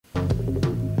Woke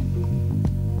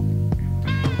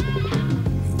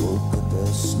up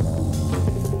this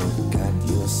morning, got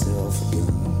yourself a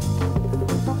gun.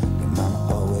 Your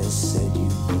mama always said you'd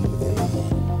be there.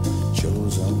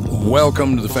 Chosen.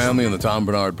 Welcome to the Family and the Tom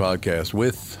Bernard Podcast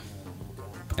with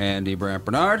Andy Brandt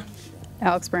Bernard.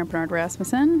 Alex Brandt Bernard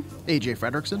Rasmussen. AJ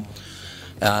Fredrickson.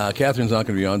 Catherine's not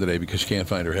going to be on today because she can't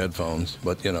find her headphones.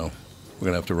 But, you know, we're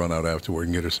going to have to run out afterward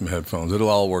and get her some headphones. It'll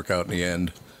all work out in the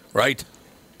end, right?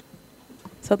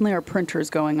 Suddenly our printer's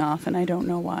going off, and I don't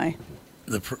know why.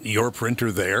 Your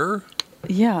printer there?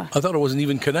 Yeah. I thought it wasn't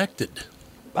even connected.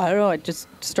 I don't know. It just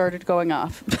started going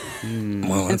off.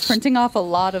 Well, It's printing off a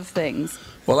lot of things.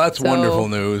 Well, that's So- wonderful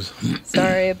news.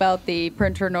 Sorry about the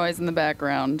printer noise in the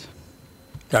background.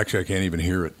 Actually, I can't even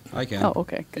hear it. I can. Oh,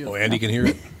 okay. Good. Oh, Andy can hear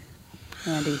it?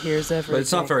 Andy hears everything. But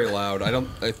it's not very loud. I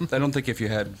don't think if you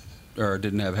had or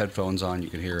didn't have headphones on, you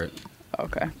could hear it.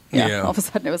 Okay. Yeah. Yeah. All of a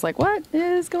sudden it was like, what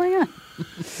is going on?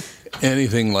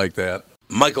 Anything like that.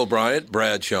 Michael Bryant,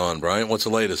 Bradshaw and Bryant, what's the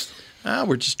latest?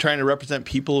 We're just trying to represent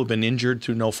people who've been injured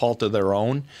through no fault of their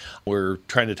own. We're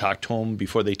trying to talk to them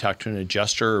before they talk to an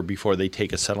adjuster or before they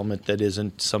take a settlement that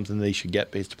isn't something they should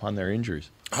get based upon their injuries.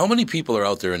 How many people are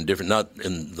out there in different, not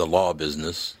in the law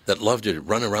business, that love to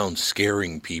run around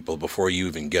scaring people before you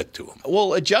even get to them?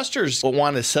 Well, adjusters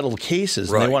want to settle cases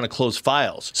and Right. they want to close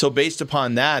files. So based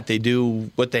upon that, they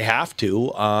do what they have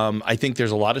to. I think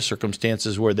there's a lot of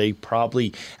circumstances where they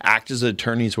probably act as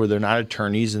attorneys where they're not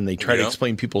attorneys and they try to Yeah.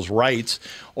 explain people's rights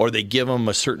or they give them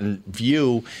a certain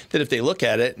view that if they look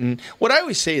at it. And what I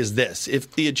always say is this,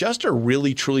 if the adjuster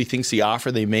really truly thinks the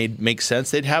offer they made makes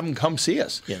sense, they'd have them come see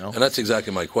us, you know. And that's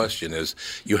exactly my question is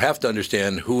you have to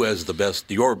understand who has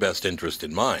your best interest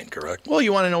in mind, correct? Well,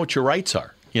 you want to know what your rights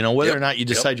are. You know, whether Yep. or not you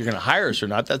decide you're going to hire us or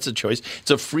not, that's a choice. It's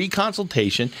a free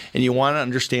consultation, and you want to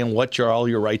understand what all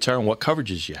your rights are and what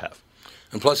coverages you have.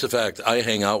 And plus the fact I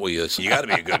hang out with you, so you got to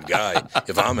be a good guy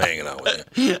if I'm hanging out with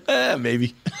you.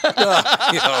 Maybe.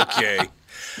 Okay.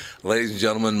 Ladies and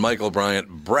gentlemen, Michael Bryant,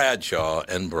 Bradshaw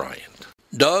and Bryant.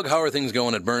 Doug, how are things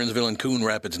going at Burnsville and Coon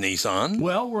Rapids Nissan?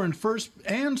 Well, we're in first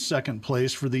and second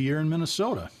place for the year in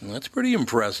Minnesota. Well, that's pretty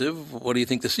impressive. What do you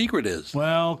think the secret is?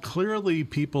 Well, clearly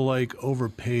people like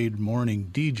overpaid morning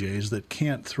DJs that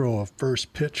can't throw a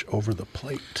first pitch over the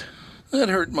plate. That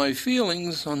hurt my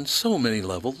feelings on so many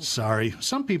levels. Sorry,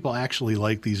 some people actually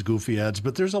like these goofy ads,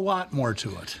 but there's a lot more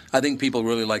to it. I think people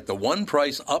really like the one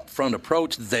price upfront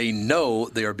approach. They know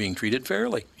they are being treated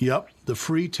fairly. Yep, the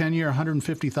free 10-year,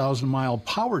 150,000-mile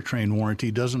powertrain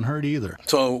warranty doesn't hurt either.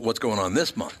 So what's going on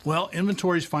this month? Well,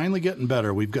 inventory's finally getting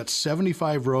better. We've got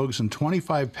 75 Rogues and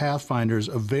 25 Pathfinders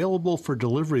available for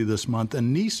delivery this month,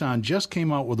 and Nissan just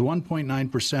came out with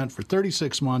 1.9% for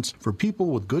 36 months for people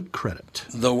with good credit.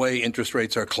 The way interest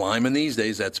rates are climbing these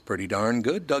days, that's pretty darn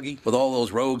good, Dougie. With all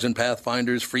those Rogues and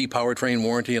Pathfinders, free powertrain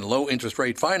warranty, and low interest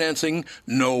rate financing,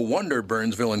 no wonder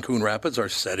Burnsville and Coon Rapids are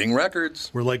setting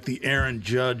records. We're like the Aaron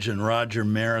Judge and Roger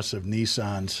Maris of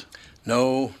Nissans.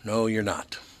 No, you're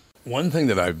not. One thing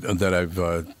that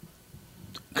I've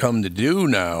come to do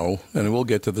now, and we'll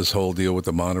get to this whole deal with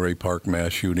the Monterey Park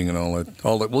mass shooting and all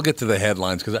that. We'll get to the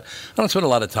headlines because I don't spend a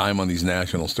lot of time on these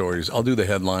national stories. I'll do the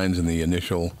headlines and the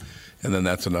initial, and then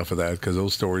that's enough of that because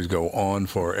those stories go on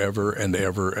forever and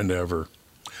ever and ever.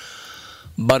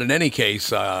 But in any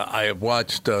case, I have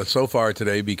watched so far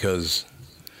today because,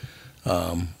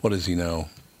 what is he now?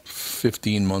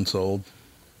 15 months old?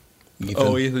 Ethan?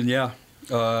 Oh, Ethan, yeah.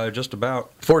 Just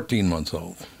about 14 months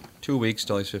old. 2 weeks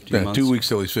till he's 15 months. 2 weeks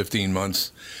till he's 15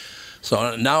 months.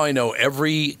 So now I know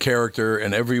every character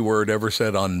and every word ever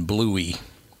said on Bluey. I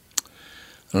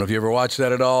don't know if you ever watched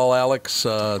that at all, Alex,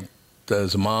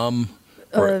 as a mom.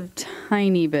 A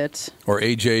tiny bit. Or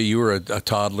AJ, you were a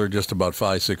toddler just about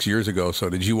 5-6 years ago, so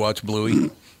did you watch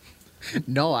Bluey?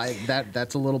 No,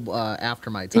 that's a little after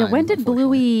my time. Yeah, when did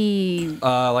Bluey...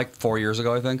 Like 4 years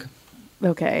ago, I think.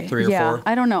 Okay. 3 or 4.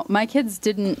 I don't know. My kids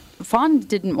Fawn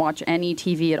didn't watch any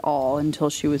TV at all until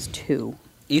she was 2.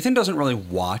 Ethan doesn't really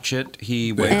watch it.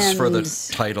 He waits for the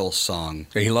title song.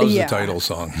 He loves Yeah. the title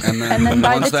song. And then, And then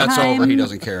by once the that's time- over, he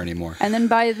doesn't care anymore. And then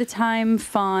by the time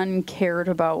Fawn cared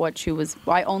about what she was...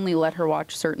 I only let her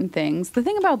watch certain things. The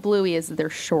thing about Bluey is that they're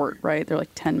short, right? They're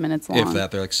like 10 minutes long. If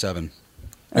that, they're like 7.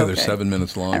 Yeah, they're Okay. 7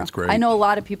 minutes long. It's great. I know a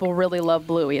lot of people really love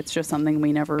Bluey. It's just something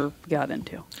we never got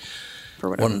into. For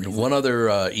whatever reason. One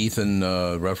other Ethan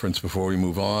reference before we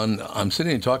move on. I'm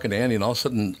sitting and talking to Andy, and all of a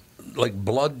sudden, like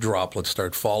blood droplets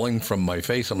start falling from my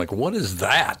face. I'm like, what is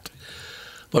that?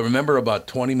 But remember about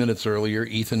 20 minutes earlier,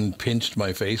 Ethan pinched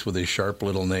my face with his sharp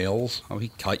little nails. Oh, he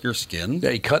cut your skin? Yeah,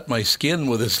 he cut my skin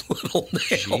with his little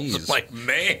nails. Jeez. I'm like,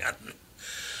 man.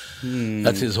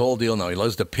 That's his whole deal now. He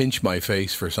loves to pinch my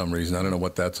face for some reason. I don't know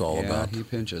what that's all Yeah, about. he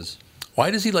pinches.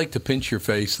 Why does he like to pinch your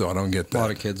face, though? I don't get A that.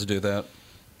 lot of kids do that.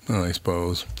 Oh, I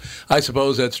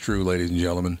suppose that's true, ladies and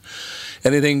gentlemen.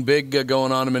 Anything big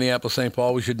going on in Minneapolis, St.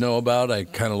 Paul we should know about? I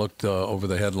kind of looked over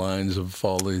the headlines of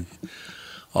all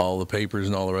the papers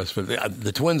and all the rest of it.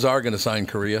 The Twins are going to sign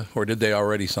Correa, or did they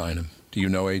already sign him? Do you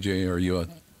know, AJ? Are you a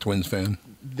Twins fan?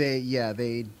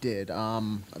 They did.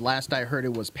 Last I heard,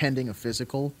 it was pending a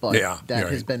physical, but Yeah, that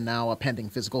right. has been now a pending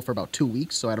physical for about 2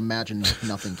 weeks. So I'd imagine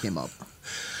nothing came up.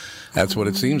 That's what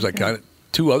it seems like.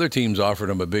 Two other teams offered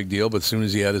him a big deal, but as soon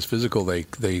as he had his physical,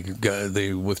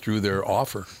 they withdrew their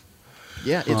offer.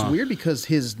 Yeah, it's weird because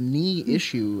his knee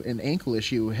issue and ankle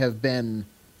issue have been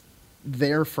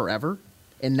there forever,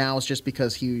 and now it's just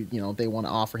because they want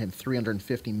to offer him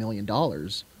 $350 million.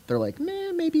 They're like,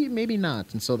 maybe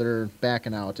not, and so they're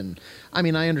backing out. And I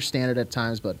mean, I understand it at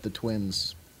times, but the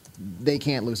Twins, they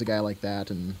can't lose a guy like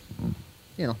that, and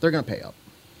they're going to pay up.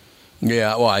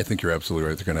 Yeah, well, I think you're absolutely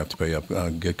right. They're going to have to pay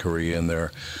up, get Korea in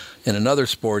there. In another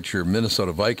sport, your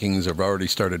Minnesota Vikings have already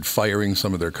started firing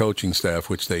some of their coaching staff,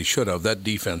 which they should have. That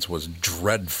defense was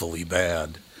dreadfully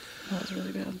bad. That was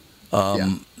really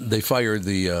bad. They fired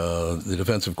the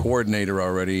defensive coordinator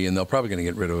already, and they're probably going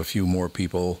to get rid of a few more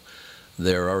people.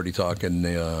 They're already talking.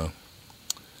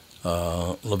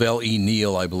 Lavelle E.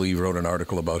 Neal, I believe, wrote an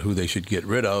article about who they should get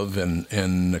rid of,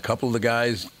 and a couple of the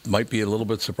guys might be a little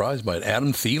bit surprised by it.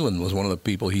 Adam Thielen was one of the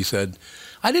people. He said,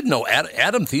 I didn't know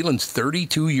Adam Thielen's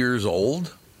 32 years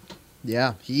old.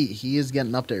 Yeah, he is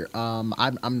getting up there.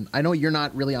 I know you're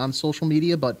not really on social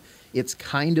media, but it's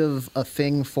kind of a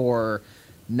thing for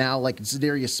now. Like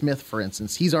Zadarius Smith, for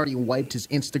instance, he's already wiped his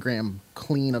Instagram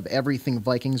clean of everything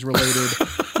Vikings related.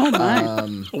 Oh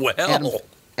my! Well,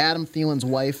 Adam Thielen's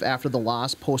wife, after the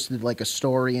loss, posted like a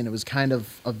story, and it was kind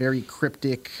of a very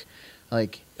cryptic,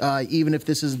 like even if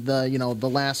this is the the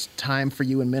last time for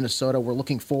you in Minnesota, we're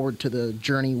looking forward to the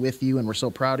journey with you, and we're so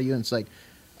proud of you. And it's like,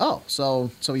 oh, so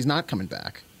he's not coming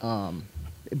back.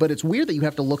 But it's weird that you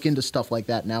have to look into stuff like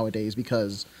that nowadays,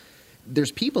 because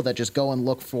there's people that just go and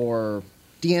look for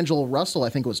D'Angelo Russell. I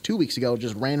think it was 2 weeks ago,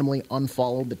 just randomly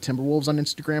unfollowed the Timberwolves on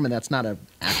Instagram, and that's not an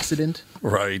accident.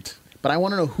 right. But I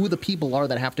want to know who the people are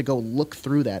that have to go look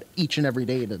through that each and every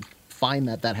day to find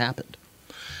that happened.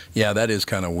 Yeah, that is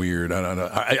kind of weird. I don't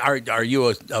know. Are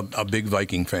you a big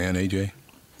Viking fan, AJ?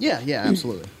 Yeah,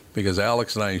 absolutely. Because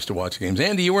Alex and I used to watch games.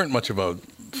 Andy, you weren't much of a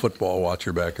football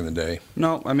watcher back in the day.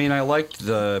 No, I mean, I liked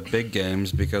the big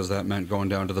games because that meant going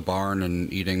down to the barn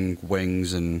and eating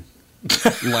wings and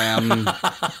lamb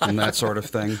and that sort of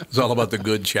thing. It's all about the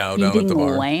good chow down at Eating the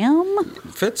bar. lamb?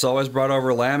 Fitz always brought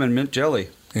over lamb and mint jelly.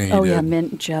 Yeah, he Oh did. yeah,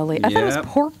 mint jelly. I thought it was Yep.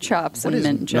 pork chops What and is-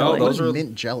 mint No, jelly. those What is are-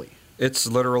 mint jelly? It's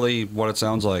literally what it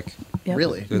sounds like. Yep.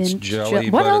 Really? It's Mint jelly,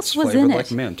 What but else it's was flavored in it?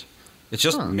 like mint. It's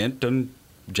just mint and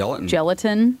gelatin.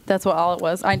 Gelatin. That's what all it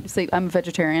was. I'm a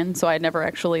vegetarian, so I never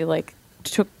actually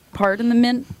took part in the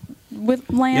mint with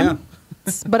lamb.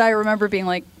 But I remember being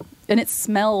like, and it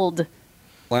smelled.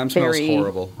 Lamb smells Very-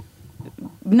 horrible.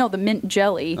 No, the mint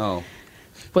jelly Oh.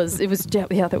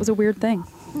 that was a weird thing.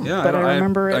 Yeah, But I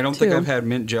remember it I don't think too. I've had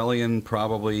mint jelly in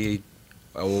probably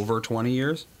over 20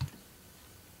 years.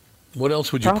 What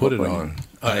else would you put it Probably. on?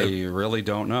 I really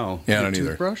don't know. Yeah, I don't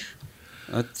either. Toothbrush?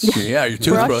 That's, Yeah, your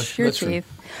toothbrush. Brush your That's true.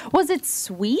 teeth. Was it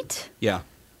sweet? yeah.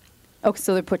 Oh,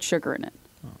 so they put sugar in it,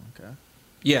 Okay.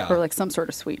 Yeah. or some sort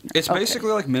of sweetener. It's Okay.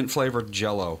 basically like mint flavored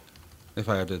Jello, if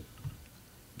I had to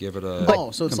give it a.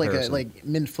 So it's comparison. like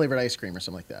mint flavored ice cream or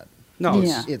something like that. No,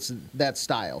 Yeah. It's that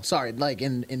style. Sorry, like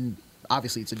in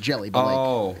obviously it's a jelly, but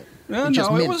Oh. Yeah, it's just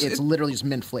no, it mint. was- It's it- literally just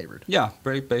mint flavored. Yeah,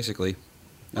 very basically.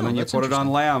 And Oh, then you that's put it on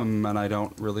interesting. lamb, and I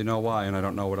don't really know why, and I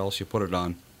don't know what else you put it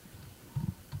on.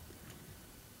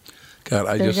 God,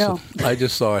 There you go. I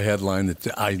just saw a headline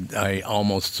that I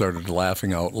almost started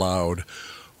laughing out loud.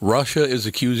 Russia is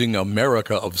accusing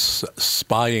America of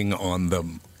spying on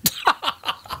them.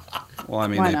 Well, I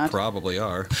mean, Why they not? probably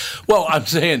are. Well, I'm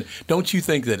saying, don't you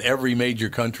think that every major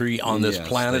country on this Yes,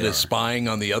 planet they is are. spying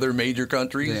on the other major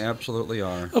countries? They absolutely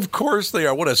are. Of course they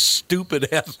are. What a stupid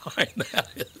headline that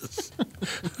is.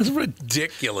 It's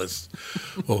ridiculous.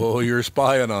 Oh, you're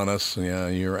spying on us. Yeah,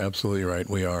 you're absolutely right.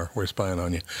 We are. We're spying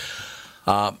on you.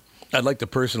 I'd like to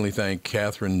personally thank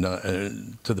Catherine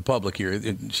to the public here.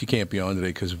 She can't be on today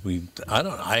because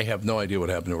I have no idea what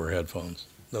happened to her headphones.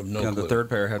 No Yeah, clue. the third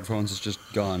pair of headphones is just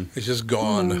gone. It's just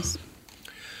gone. Nice.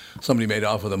 Somebody made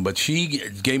off with them. But she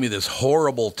gave me this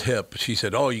horrible tip. She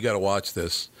said, oh, you got to watch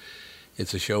this.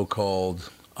 It's a show called,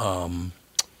 oh,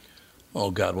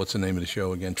 God, what's the name of the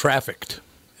show again? Trafficked.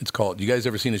 It's called. You guys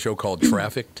ever seen a show called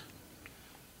Trafficked?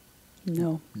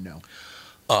 No. No.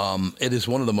 It is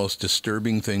one of the most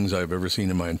disturbing things I've ever seen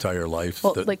in my entire life.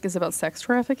 Well, like, is it about sex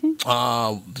trafficking?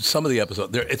 Some of the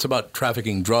episodes, it's about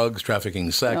trafficking drugs,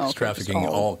 trafficking sex, Oh, okay, trafficking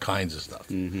just all kinds of stuff.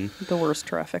 The worst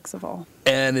traffics of all.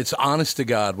 And it's honest to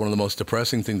God, one of the most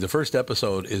depressing things. The first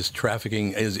episode is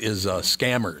trafficking, is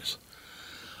scammers.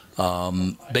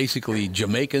 Basically,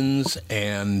 Jamaicans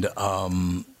and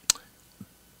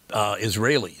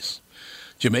Israelis.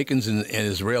 Jamaicans and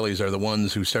Israelis are the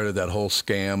ones who started that whole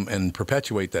scam and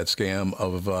perpetuate that scam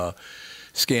of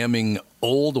scamming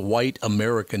old white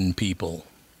American people.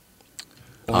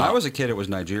 When I was a kid, it was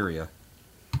Nigeria.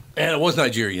 And it was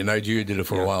Nigeria. Nigeria did it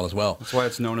for a while as well. That's why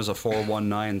it's known as a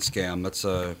 419 scam. That's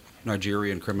a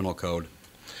Nigerian criminal code.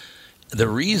 The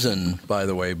reason, by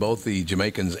the way, both the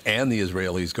Jamaicans and the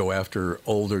Israelis go after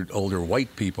older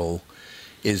white people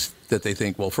is that they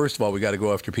think, well, first of all, we got to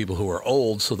go after people who are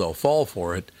old, so they'll fall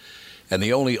for it. And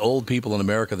the only old people in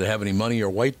America that have any money are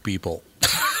white people.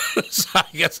 So I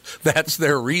guess that's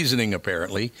their reasoning,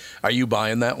 apparently. Are you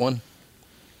buying that one?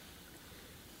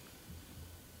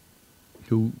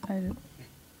 Who?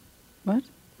 What?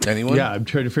 Anyone? Yeah, I'm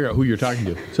trying to figure out who you're talking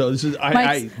to. So this is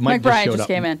Mike Bryan just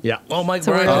came in. Yeah. Oh, Mike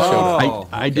So Bryan we're- just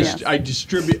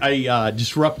showed up. I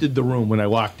disrupted the room when I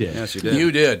walked in. Yes, you did.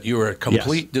 You did. You were a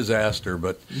complete disaster.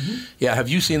 But, yeah, have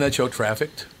you seen that show,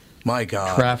 Trafficked? My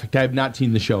God. Trafficked. I have not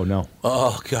seen the show. No.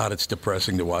 Oh, God, it's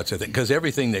depressing to watch, I think, because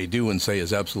everything they do and say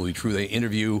is absolutely true. They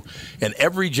interview, and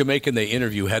every Jamaican they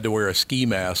interview had to wear a ski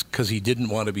mask because he didn't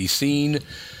want to be seen.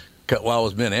 Well, it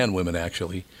was men and women,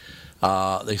 actually.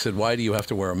 They said, why do you have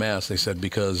to wear a mask? They said,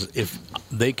 because if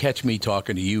they catch me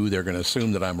talking to you, they're going to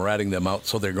assume that I'm ratting them out,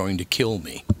 so they're going to kill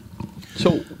me.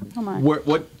 So, Oh, my.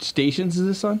 what stations is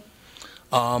this on?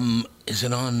 Is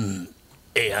it on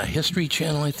a History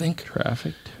Channel, I think?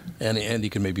 Trafficked. And Andy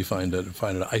can maybe find it.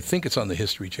 I think it's on the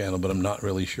History Channel, but I'm not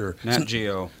really sure. Nat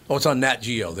Geo. Oh, it's on Nat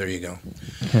Geo. There you go.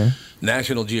 Okay.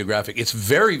 National Geographic. It's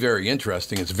very, very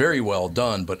interesting. It's very well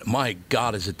done, but my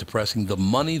God, is it depressing. The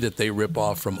money that they rip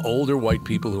off from older white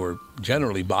people who are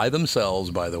generally by themselves,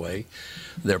 by the way.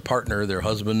 Their partner, their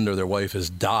husband, or their wife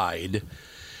has died,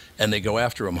 and they go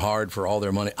after them hard for all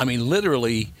their money. I mean,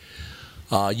 literally,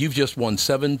 you've just won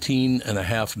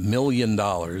 $17.5 million,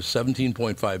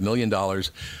 $17.5 million.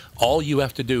 All you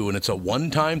have to do, and it's a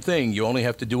one-time thing, you only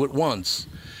have to do it once.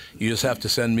 You just have to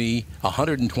send me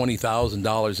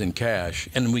 $120,000 in cash,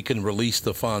 and we can release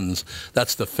the funds.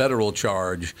 That's the federal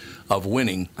charge of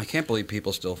winning. I can't believe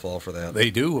people still fall for that.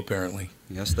 They do, apparently.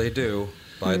 Yes, they do.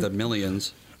 By the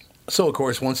millions. So, of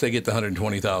course, once they get the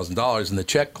 $120,000 and the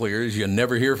check clears, you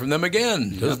never hear from them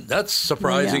again. That's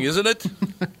surprising, Yeah. isn't it?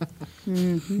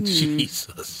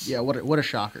 Jesus. Yeah, what a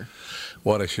shocker.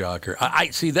 What a shocker.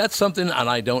 I see, that's something, and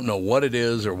I don't know what it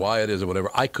is or why it is or whatever.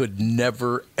 I could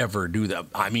never, ever do that.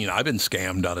 I mean, I've been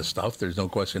scammed out of stuff. There's no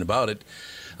question about it.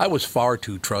 I was far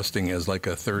too trusting as like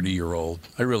a 30-year-old.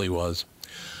 I really was.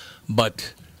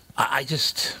 But I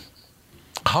just,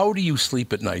 how do you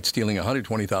sleep at night stealing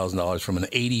 $120,000 from an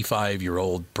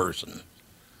 85-year-old person?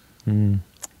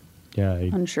 Yeah,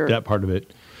 Unsure. that part of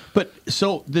it. But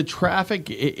so the traffic,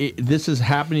 this is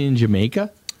happening in Jamaica?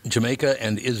 Jamaica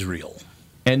and Israel.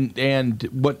 And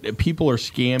what people are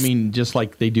scamming just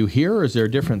like they do here, or is there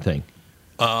a different thing?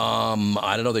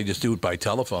 I don't know. They just do it by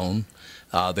telephone.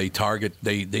 They target.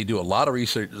 They do a lot of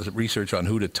research on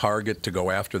who to target to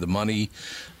go after the money.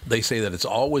 They say that it's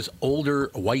always older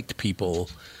white people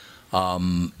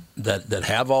that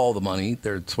have all the money.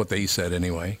 That's what they said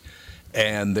anyway,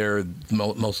 and they're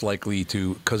most likely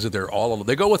to because of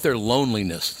they go with their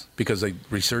loneliness because they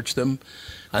research them.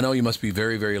 I know you must be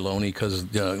very, very lonely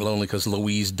because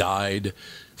Louise died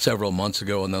several months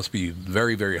ago, and must be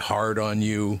very, very hard on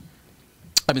you.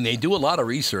 I mean, they do a lot of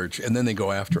research, and then they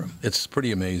go after them. It's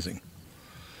pretty amazing.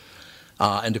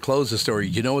 And to close the story,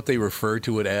 you know what they refer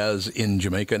to it as in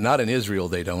Jamaica? Not in Israel,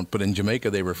 they don't, but in Jamaica,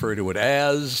 they refer to it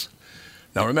as...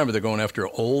 Now, remember, they're going after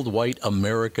old white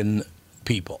American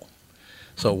people.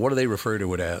 So what do they refer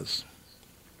to it as?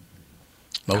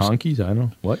 Conkies? I don't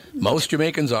know. What? Most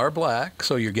Jamaicans are black,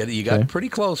 so you got pretty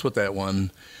close with that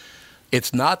one.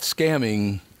 It's not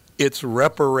scamming, it's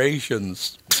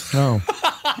reparations. Oh.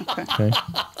 Okay.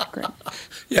 Great.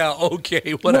 Yeah,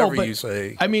 okay, whatever But, you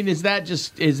say. I mean, is that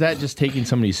just taking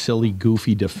somebody's silly,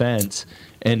 goofy defense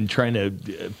and trying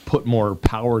to put more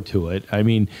power to it? I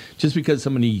mean, just because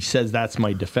somebody says that's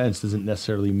my defense doesn't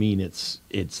necessarily mean it's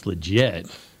legit.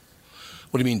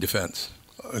 What do you mean defense?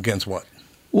 Against what?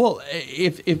 Well,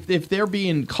 if they're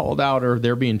being called out or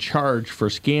they're being charged for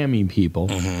scamming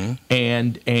people,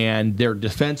 and their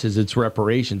defense is it's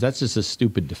reparations, that's just a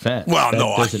stupid defense. Well,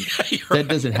 that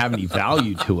doesn't have any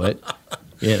value to it,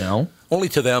 you know. Only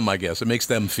to them, I guess. It makes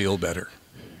them feel better.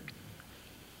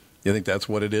 You think that's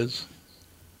what it is?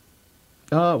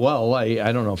 Well,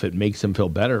 I don't know if it makes them feel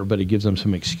better, but it gives them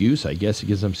some excuse, I guess. It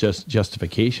gives them just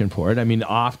justification for it. I mean,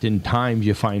 oftentimes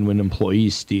you find when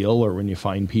employees steal or when you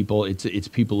find people, it's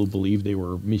people who believe they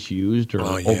were misused or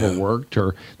overworked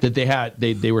or that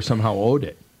they were somehow owed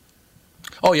it.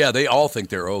 Oh, yeah, they all think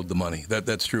they're owed the money.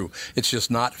 That's true. It's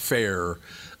just not fair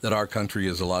that our country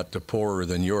is a lot poorer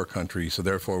than your country, so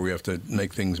therefore we have to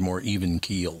make things more even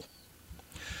keel.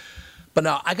 But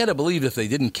now, I got to believe if they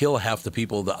didn't kill half the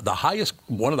people,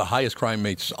 one of the highest crime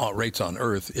rates on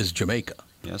earth is Jamaica.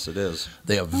 Yes, it is.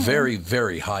 They have very,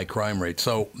 very high crime rates.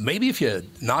 So maybe if you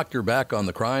knocked your back on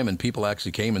the crime and people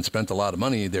actually came and spent a lot of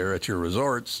money there at your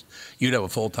resorts, you'd have a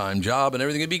full-time job and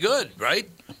everything would be good, right?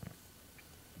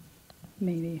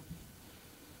 Maybe.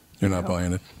 You're not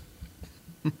buying it?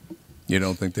 You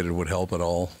don't think that it would help at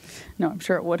all? No, I'm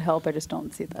sure it would help. I just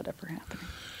don't see that ever happening.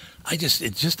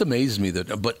 It just amazes me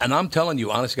and I'm telling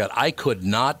you, honest to God, I could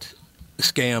not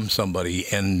scam somebody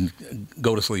and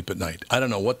go to sleep at night. I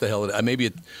don't know what the hell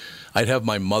I'd have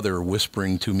my mother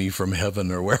whispering to me from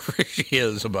heaven or wherever she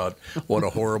is about what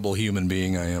a horrible human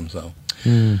being I am. So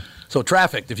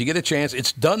Trafficked, if you get a chance,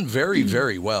 it's done very,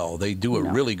 very well. They do a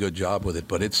really good job with it,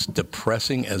 but it's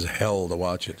depressing as hell to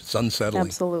watch it. It's unsettling.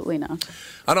 Absolutely not.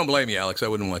 I don't blame you, Alex. I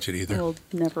wouldn't watch it either. I will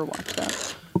never watch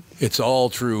that. It's all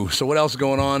true. So what else is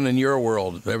going on in your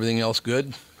world? Everything else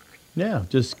good? Yeah,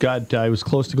 I was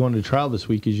close to going to trial this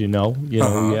week, as you know. We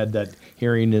had that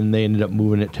hearing, and they ended up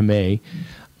moving it to May.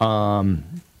 So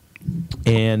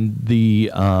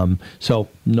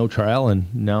no trial,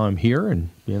 and now I'm here, and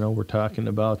we're talking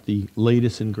about the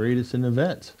latest and greatest in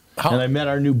events. And I met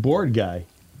our new board guy.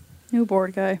 New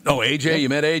board guy. Oh, AJ, yeah. You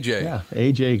met AJ. Yeah,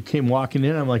 AJ came walking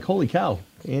in. I'm like, holy cow,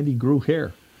 Andy grew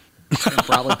hair.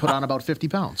 Probably put on about 50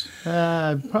 pounds.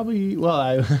 Probably. Well,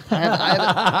 I haven't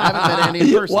met Andy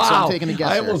in person, so I'm taking a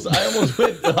guess. I almost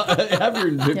went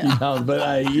heavier than 50 pounds,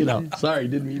 but sorry,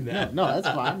 didn't mean that. No, that's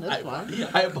fine. That's fine.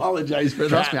 I apologize for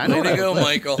Trust that. me, I know. Way to go,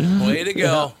 Michael. Way to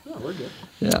go. No, we're good.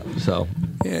 Yeah. So.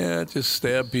 Yeah, just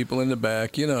stab people in the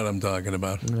back. You know what I'm talking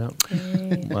about. Yeah.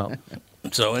 Well.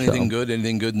 So anything good?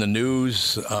 Anything good in the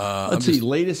news? Let's see.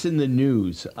 Latest in the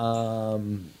news. We had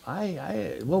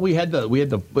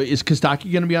the. Is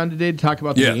Kostaki going to be on today to talk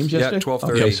about the games yesterday? Yeah, 12:30.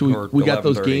 Okay, so we got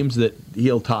those 11:30. games that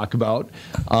he'll talk about,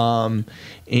 and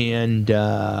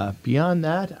beyond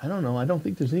that, I don't know. I don't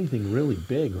think there's anything really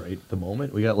big right at the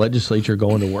moment. We got legislature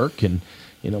going to work, and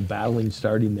battling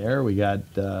starting there. We got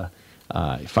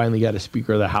finally got a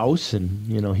Speaker of the House, and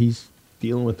he's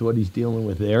dealing with what he's dealing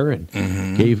with there, and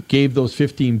gave those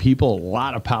 15 people a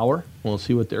lot of power. We'll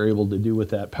see what they're able to do with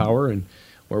that power and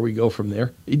where we go from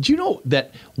there. Did you know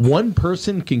that one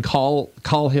person can call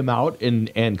him out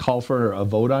and call for a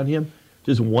vote on him?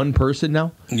 Just one person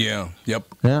now? Yeah. Yep.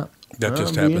 Yeah. That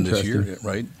just happened this year,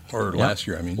 right? Or last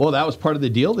year, I mean. Well, that was part of the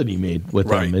deal that he made with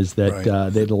them, is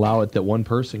that they'd allow it that one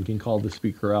person can call the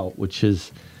Speaker out, which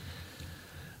is,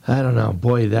 I don't know,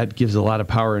 boy, that gives a lot of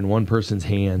power in one person's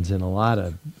hands and a lot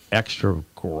of extra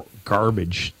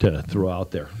garbage to throw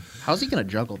out there. How's he going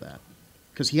to juggle that?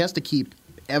 Because he has to keep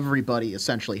everybody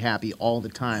essentially happy all the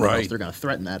time, or else they're going to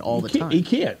threaten that all the time. He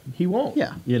can't. He won't.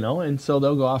 Yeah. And so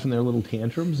they'll go off in their little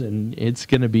tantrums, and it's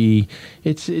going to be.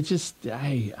 It's just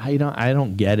I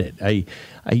don't get it. I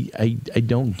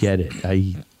don't get it.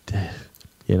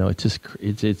 It's just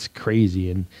it's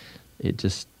crazy, and it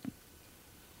just.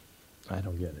 I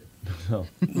don't get it. So.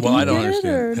 Well, I don't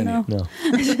understand. No.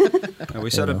 We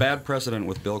set a bad precedent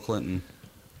with Bill Clinton.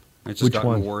 It's just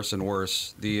gotten worse and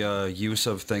worse. The use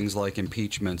of things like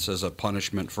impeachments as a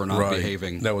punishment for not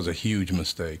behaving. That was a huge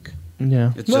mistake.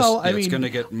 Yeah. It's going to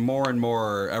get more and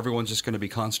more. Everyone's just going to be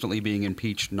constantly being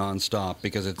impeached nonstop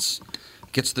because it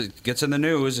gets in the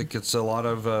news. It gets a lot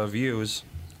of views.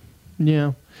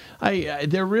 Yeah.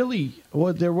 There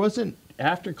wasn't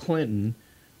after Clinton.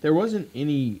 There wasn't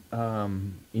any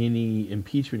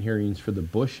impeachment hearings for the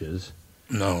Bushes.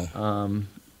 No.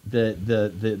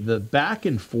 The back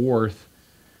and forth,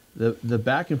 the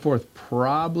back and forth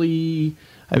probably.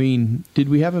 I mean, did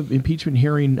we have an impeachment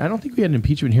hearing? I don't think we had an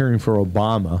impeachment hearing for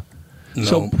Obama. No.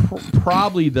 So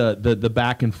probably the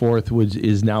back and forth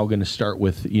is now going to start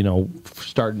with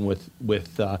starting with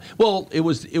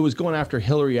it was going after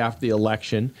Hillary after the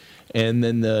election, and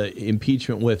then the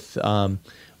impeachment with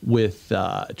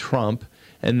Trump,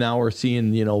 and now we're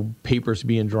seeing papers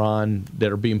being drawn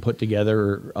that are being put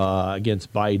together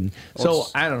against Biden. So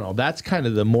I don't know. That's kind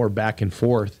of the more back and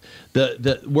forth.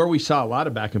 The where we saw a lot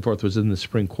of back and forth was in the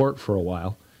Supreme Court for a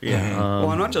while. Yeah. Well,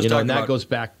 I'm not just talking and that about goes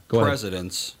back.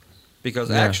 Presidents.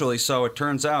 Because actually, so it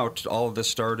turns out all of this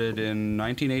started in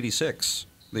 1986,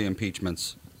 the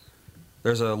impeachments.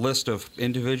 There's a list of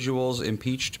individuals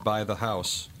impeached by the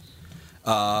House.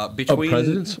 Between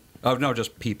presidents? Oh, no,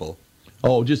 just people.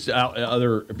 Oh, just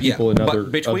other people in other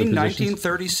But between other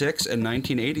 1936 and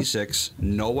 1986,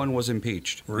 no one was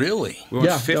impeached. Really? We went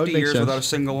Yeah, that 50 would make years sense. without a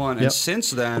single one. Yep. And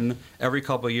since then, every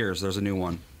couple of years, there's a new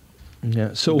one.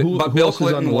 Yeah. So who Bill else is on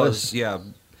Clinton the was, list?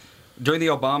 during the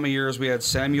Obama years, we had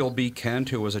Samuel B. Kent,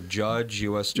 who was a judge,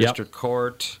 U.S. District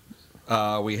Court.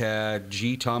 We had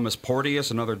G. Thomas Porteous,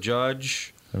 another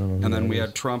judge. And then we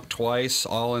had Trump twice,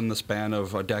 all in the span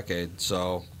of a decade.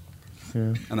 So,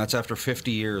 and that's after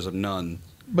 50 years of none.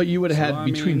 But you would have had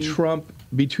between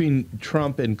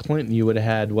Trump and Clinton, you would have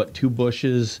had what, two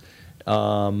Bushes and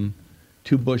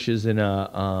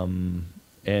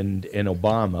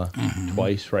Obama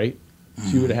twice, right? So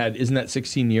you would have had, isn't that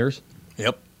 16 years?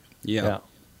 Yep. Yeah.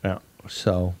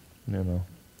 So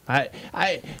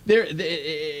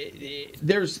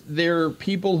there are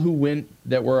people who went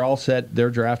that were all set. They're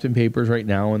drafting papers right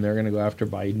now, and they're going to go after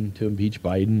Biden to impeach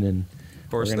Biden, and Of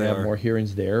course we're going to have more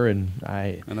hearings there. And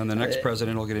then the next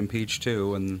president will get impeached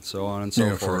too, and so on and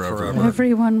so forth forever.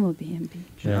 Everyone will be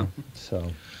impeached. Yeah.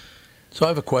 So I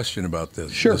have a question about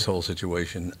this whole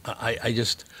situation. I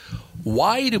just,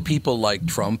 why do people like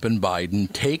Trump and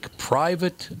Biden take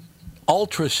private,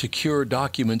 ultra-secure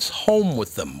documents home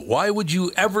with them? Why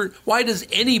does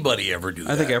anybody ever do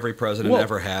that? I think every president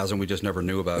ever has, and we just never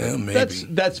knew about it. Maybe.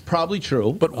 That's probably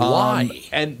true. But why?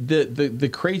 And the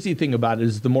crazy thing about it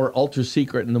is the more ultra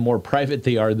secret and the more private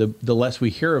they are, the less we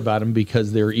hear about them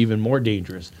because they're even more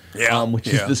dangerous. Which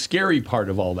is the scary part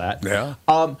of all that. Yeah.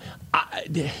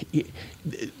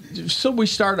 So we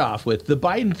start off with the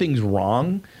Biden thing's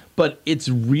wrong, but it's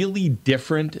really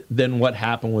different than what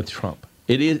happened with Trump.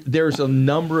 There's a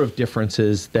number of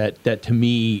differences that to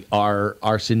me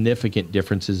are significant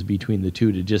differences between the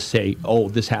two to just say, oh,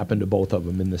 this happened to both of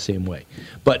them in the same way.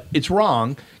 But it's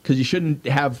wrong because you shouldn't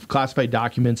have classified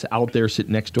documents out there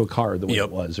sitting next to a car the way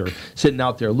it was, or sitting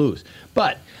out there loose.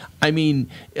 But, I mean,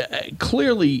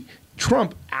 clearly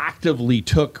Trump actively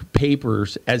took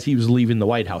papers as he was leaving the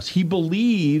White House. He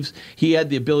believes he had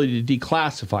the ability to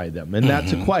declassify them, and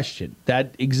that's a question.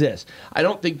 That exists. I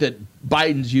don't think that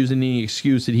Biden's using any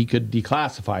excuse that he could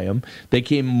declassify them. They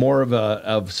came more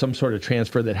of some sort of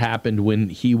transfer that happened when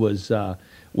he was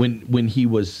when he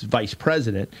was vice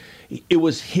president. It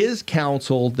was his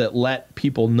counsel that let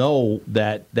people know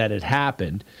that it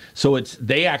happened. So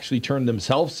they actually turned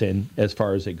themselves in as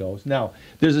far as it goes. Now,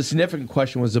 there's a significant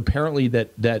question was apparently that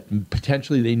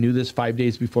potentially they knew this 5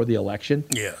 days before the election.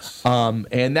 Yes.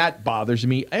 And that bothers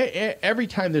me. Every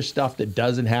time there's stuff that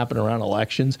doesn't happen around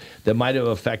elections that might have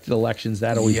affected elections,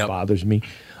 that always bothers me.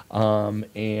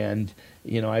 And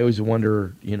I always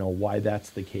wonder, why that's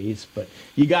the case. But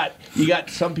you got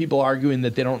some people arguing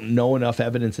that they don't know enough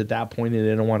evidence at that point and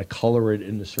they don't want to color it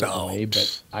in a certain way.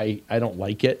 But I don't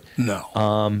like it. No.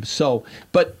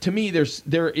 But to me,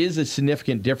 there is a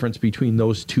significant difference between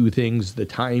those two things: the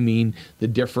timing, the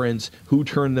difference, who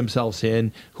turned themselves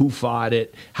in, who fought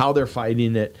it, how they're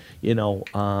fighting it.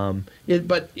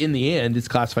 But in the end, it's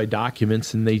classified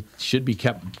documents, and they should be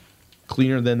kept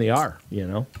cleaner than they are,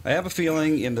 I have a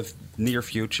feeling in the near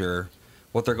future,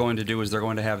 what they're going to do is they're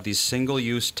going to have these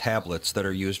single-use tablets that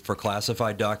are used for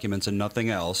classified documents and nothing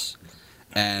else.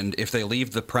 And if they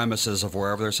leave the premises of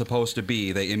wherever they're supposed to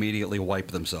be, they immediately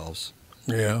wipe themselves.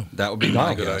 Yeah. That would be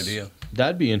my good guess. idea.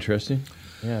 That'd be interesting.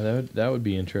 Yeah, that would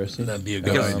be interesting. That'd be a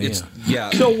good idea.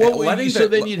 So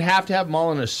then you'd have to have them all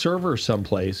on a server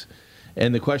someplace,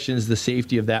 and the question is the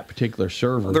safety of that particular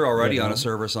server. They're already on a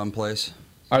server someplace.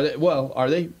 Are they? Well, are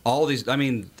they? All of these, I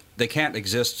mean, they can't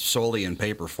exist solely in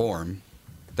paper form.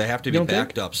 They have to be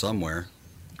backed up somewhere.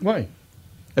 Why?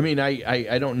 I mean,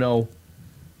 I don't know.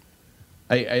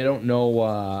 I don't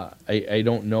know. I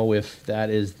don't know if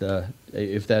that's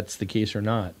the case or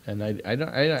not, and I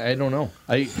don't know.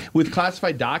 With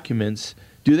classified documents,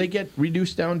 do they get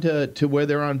reduced down to where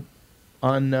they're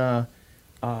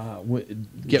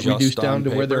reduced down to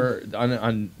paper? where they're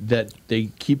on that they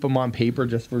keep them on paper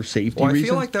just for safety reasons? I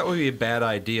feel like that would be a bad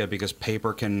idea because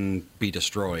paper can be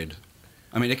destroyed.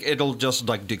 I mean, it'll just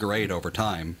degrade over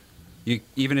time.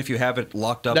 Even if you have it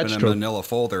locked up in a manila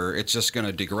folder, it's just going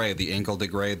to degrade. The ink will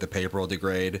degrade, the paper will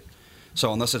degrade.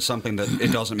 So unless it's something that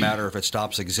it doesn't matter if it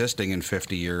stops existing in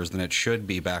 50 years, then it should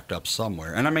be backed up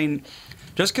somewhere. And I mean,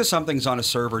 just because something's on a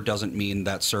server doesn't mean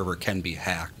that server can be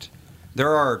hacked.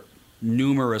 There are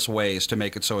numerous ways to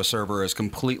make it so a server is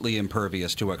completely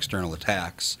impervious to external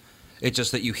attacks. It's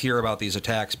just that you hear about these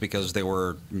attacks because they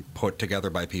were put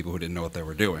together by people who didn't know what they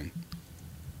were doing.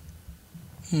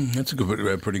 That's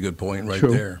a pretty good point right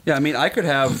True. there. Yeah, I mean, I could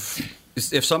have,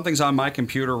 if something's on my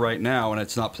computer right now and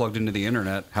it's not plugged into the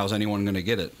internet, how's anyone going to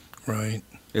get it? Right.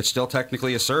 It's still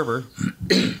technically a server.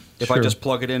 If I Sure. just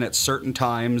plug it in at certain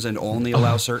times and only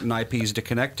allow certain IPs to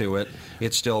connect to it,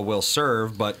 it still will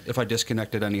serve. But if I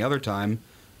disconnect it any other time,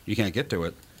 you can't get to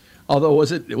it. Although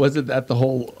wasn't that the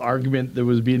whole argument that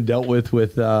was being dealt with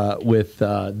the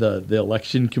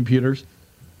election computers?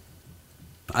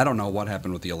 I don't know what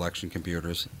happened with the election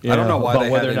computers. Yeah, I don't know why about they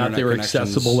whether had or not internet they were connections.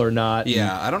 accessible or not.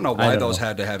 Yeah, I don't know I why don't those know.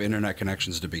 had to have internet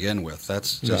connections to begin with.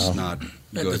 That's just No. not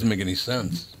That good. doesn't make any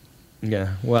sense.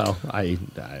 Yeah, well, I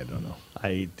don't know.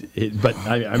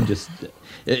 I'm just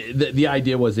the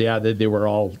idea was that they were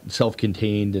all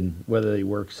self-contained, and whether they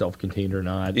work self-contained or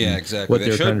not. Yeah, and exactly. What They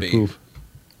they're should trying be. to prove.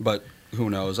 But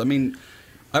who knows? I mean,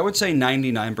 I would say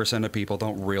 99% of people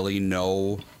don't really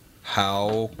know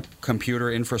how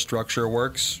computer infrastructure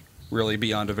works, really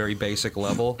beyond a very basic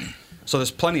level. So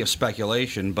there's plenty of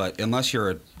speculation, but unless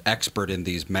you're an expert in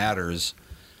these matters,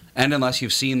 and unless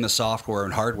you've seen the software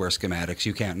and hardware schematics,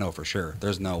 you can't know for sure.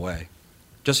 There's no way.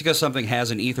 Just because something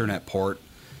has an Ethernet port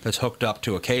that's hooked up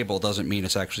to a cable doesn't mean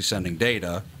it's actually sending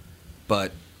data,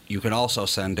 but you can also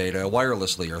send data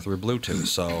wirelessly or through Bluetooth.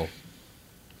 So,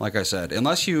 like I said,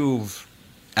 unless you've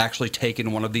actually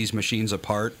taken one of these machines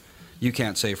apart, you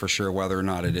can't say for sure whether or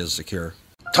not it is secure.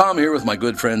 Tom here with my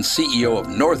good friend, CEO of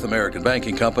North American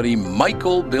Banking Company,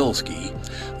 Michael Bilski.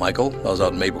 Michael, I was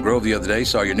out in Maple Grove the other day,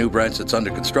 saw your new branch that's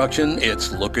under construction.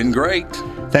 It's looking great.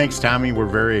 Thanks, Tommy. We're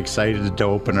very excited to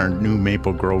open our new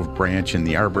Maple Grove branch in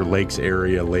the Arbor Lakes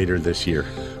area later this year.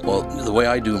 Well, the way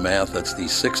I do math, that's the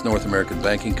 6th North American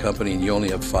Banking Company, and you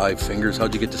only have 5 fingers.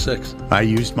 How'd you get to 6? I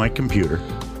used my computer.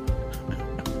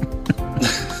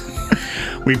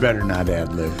 We better not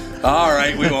ad-lib. All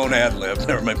right, we won't ad-lib.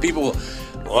 Never mind. People will...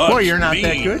 Well, you're not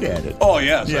that good at it. Oh,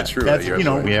 yes, that's true. That's, You're you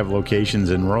know, right. we have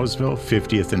locations in Roseville,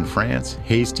 50th in France,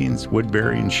 Hastings,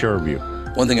 Woodbury, and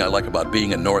Shoreview. One thing I like about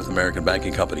being a North American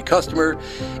Banking Company customer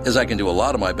is I can do a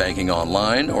lot of my banking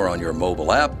online or on your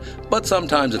mobile app, but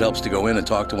sometimes it helps to go in and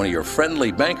talk to one of your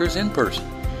friendly bankers in person.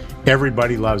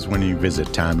 Everybody loves when you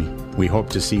visit, Tommy. We hope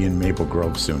to see you in Maple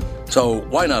Grove soon. So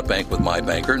why not bank with my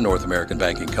banker, North American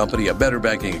Banking Company, a better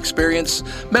banking experience,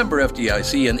 member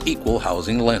FDIC, and equal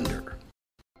housing lender.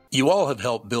 You all have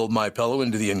helped build MyPillow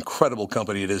into the incredible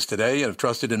company it is today and have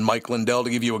trusted in Mike Lindell to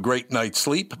give you a great night's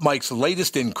sleep. Mike's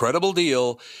latest incredible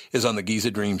deal is on the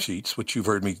Giza Dream Sheets, which you've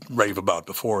heard me rave about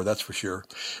before, that's for sure.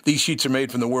 These sheets are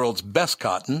made from the world's best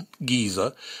cotton,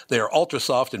 Giza. They are ultra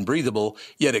soft and breathable,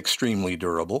 yet extremely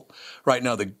durable. Right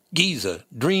now, the Giza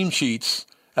Dream Sheets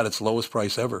at its lowest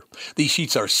price ever. These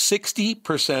sheets are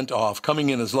 60% off,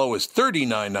 coming in as low as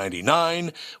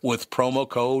 $39.99 with promo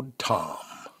code TOM.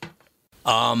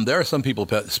 There are some people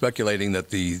speculating that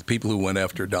the people who went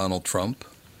after Donald Trump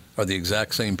are the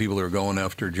exact same people who are going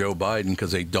after Joe Biden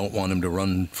because they don't want him to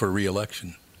run for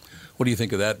re-election. What do you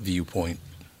think of that viewpoint?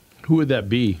 Who would that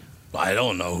be? I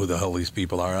don't know who the hell these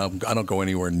people are. I don't go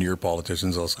anywhere near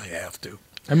politicians unless I have to.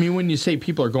 I mean, when you say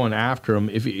people are going after him,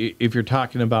 if you're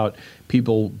talking about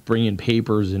people bringing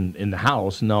papers in the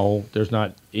House, no, there's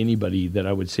not anybody that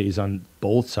I would say is on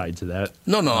both sides of that.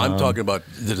 No, I'm talking about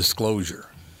the disclosure.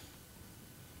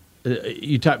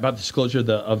 You talk about disclosure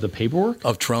of the paperwork?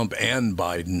 Of Trump and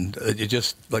Biden. It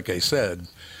just, like I said,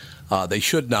 they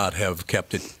should not have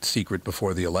kept it secret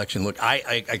before the election. Look,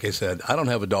 like I said, I don't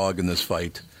have a dog in this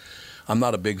fight. I'm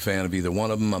not a big fan of either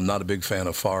one of them. I'm not a big fan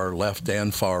of far left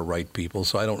and far right people,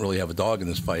 so I don't really have a dog in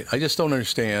this fight. I just don't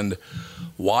understand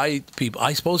why people,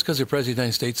 I suppose because they're President of the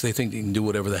United States, they think they can do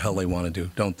whatever the hell they want to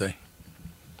do, don't they?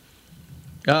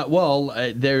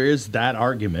 There is that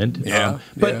argument. Yeah.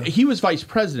 But he was vice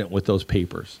president with those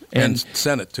papers. And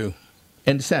Senate, too.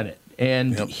 And Senate.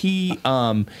 And Yep. he,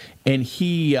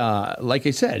 like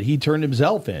I said, he turned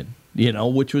himself in,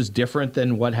 which was different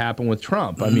than what happened with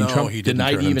Trump. I mean, No, Trump he didn't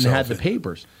denied turn he even had himself the in.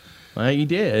 papers. He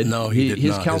did. No, he did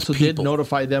his not. counsel His did people.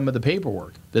 notify them of the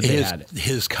paperwork that they had it.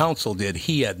 His counsel did.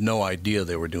 He had no idea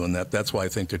they were doing that. That's why I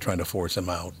think they're trying to force him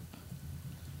out.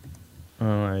 All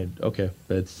right. Okay.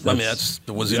 That's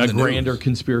was in a the grander news.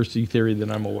 conspiracy theory than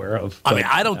I'm aware of. I mean,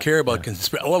 I don't care about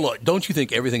conspiracy. Well, look, don't you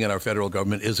think everything in our federal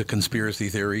government is a conspiracy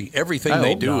theory? Everything I they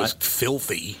hope do not. is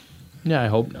filthy. Yeah, I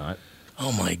hope not.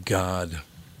 Oh, my God.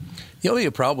 The only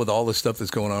problem with all this stuff that's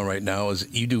going on right now is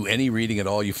you do any reading at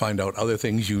all, you find out other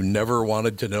things you never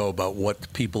wanted to know about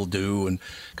what people do. And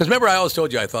because remember, I always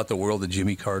told you I thought the world of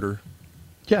Jimmy Carter.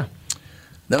 Yeah.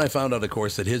 Then I found out, of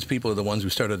course, that his people are the ones who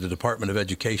started the Department of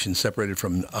Education, separated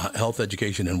from Health,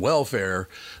 Education, and Welfare.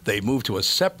 They moved to a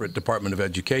separate Department of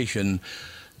Education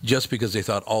just because they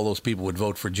thought all those people would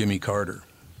vote for Jimmy Carter,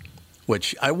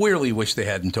 which I really wish they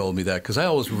hadn't told me that because I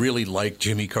always really liked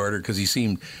Jimmy Carter because he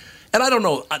seemed, and I don't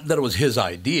know that it was his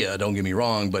idea, don't get me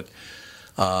wrong, but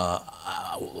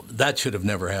that should have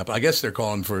never happened. I guess they're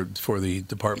calling for the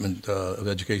Department of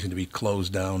Education to be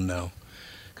closed down now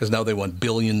because now they want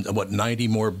 $90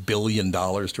 more billion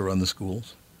to run the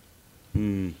schools.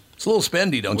 It's a little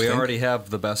spendy, don't you think? We already have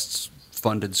the best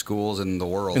funded schools in the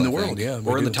world. In the world, yeah.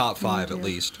 Or in the top 5, at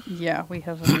least. Yeah, we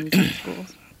have amazing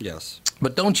schools. Yes.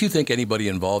 But don't you think anybody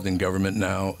involved in government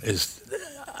now is,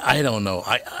 I don't know,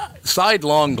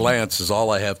 sidelong glance is all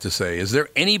I have to say. Is there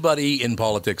anybody in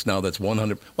politics now that's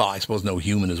 100, well, I suppose no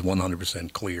human is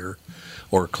 100% clear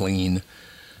or clean.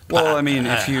 Well, I mean,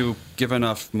 if you give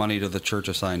enough money to the Church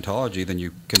of Scientology, then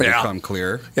you can become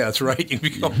clear. Yeah, that's right. You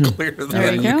become clear.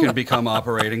 Then you can become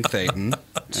operating Thetan.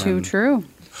 Too true.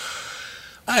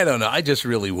 I don't know. I just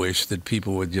really wish that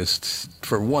people would just,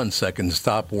 for 1 second,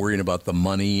 stop worrying about the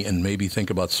money and maybe think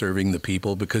about serving the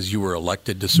people because you were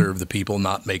elected to serve the people,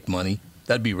 not make money.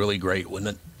 That'd be really great,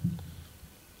 wouldn't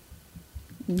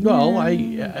it? Well, like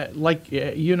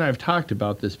you and I have talked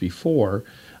about this before.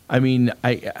 I mean,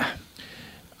 I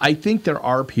think there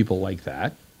are people like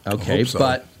that. Okay, I hope so.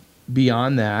 But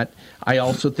beyond that, I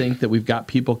also think that we've got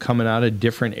people coming out of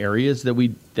different areas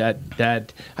we've got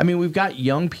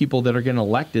young people that are getting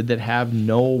elected that have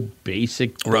no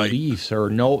basic beliefs or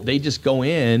they just go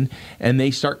in and they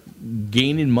start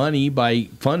gaining money by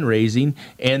fundraising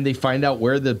and they find out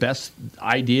where the best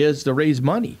idea is to raise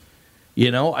money. You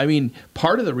know, I mean,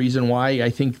 part of the reason why I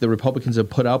think the Republicans have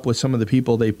put up with some of the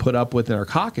people they put up with in our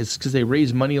caucus is because they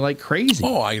raise money like crazy.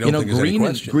 Oh, I don't think there's any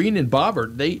question. Green and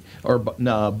Boebert, it's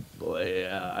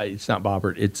not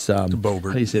Boebert, it's Boebert.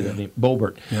 How do you say that name?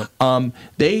 Boebert. Yep.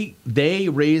 They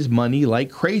raise money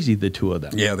like crazy, the two of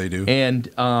them. Yeah, they do. And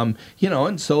and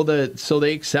so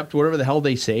they accept whatever the hell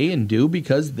they say and do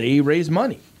because they raise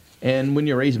money. And when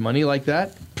you raise money like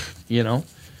that,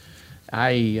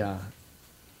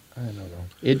 I don't know.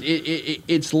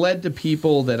 It's led to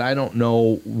people that I don't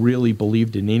know really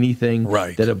believed in anything,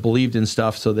 right? That have believed in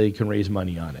stuff so they can raise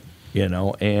money on it,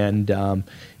 and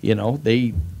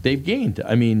they've gained.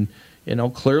 I mean,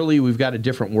 clearly we've got a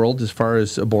different world as far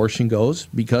as abortion goes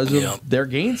because of their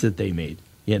gains that they made,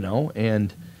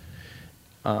 and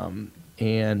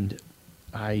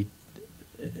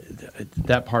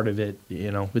that part of it,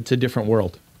 it's a different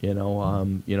world.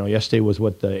 Yesterday was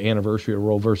the anniversary of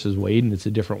Roe versus Wade, and it's a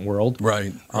different world.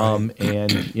 Right.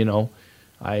 And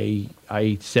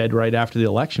I said right after the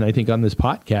election, I think on this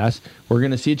podcast, we're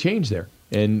going to see a change there.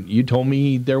 And you told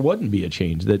me there wouldn't be a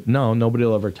change. That nobody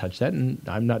will ever touch that. And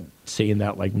I'm not saying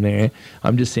that like nah.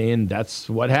 I'm just saying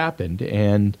that's what happened.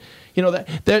 And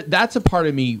that's a part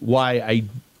of me why I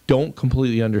don't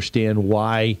completely understand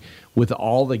why, with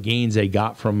all the gains they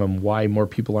got from him, why more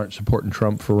people aren't supporting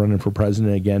Trump for running for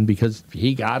president again, because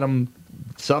he got them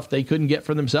stuff they couldn't get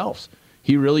for themselves.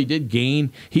 He really did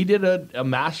gain. He did a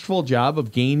masterful job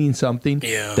of gaining something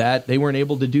that they weren't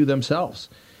able to do themselves.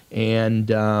 And,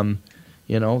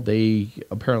 they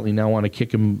apparently now want to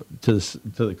kick him to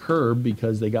the curb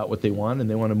because they got what they want and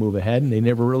they want to move ahead, and they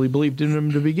never really believed in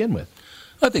him to begin with.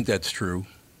 I think that's true.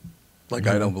 Like,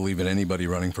 I don't believe in anybody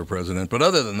running for president. But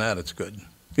other than that, it's good.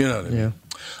 You know what I mean?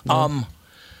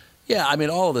 Yeah. I mean,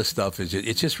 all of this stuff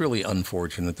it's just really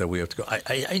unfortunate that we have to go.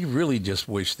 I really just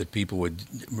wish that people would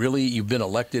really, you've been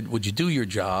elected, would you do your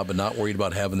job and not worried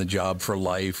about having the job for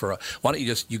life? Or why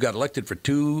don't you got elected for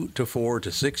 2 to 4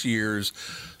 to 6 years,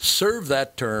 serve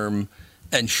that term,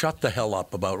 and shut the hell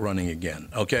up about running again,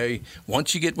 okay?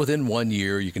 Once you get within 1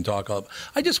 year, you can talk up.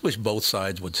 I just wish both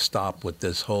sides would stop with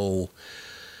this whole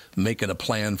making a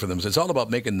plan for themselves. It's all about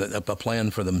making a plan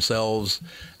for themselves.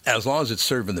 As long as it's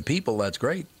serving the people, that's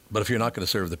great. But if you're not going to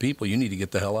serve the people, you need to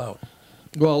get the hell out.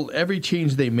 Well, every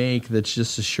change they make that's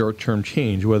just a short-term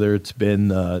change, whether it's been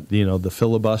the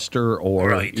filibuster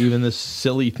or even this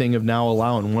silly thing of now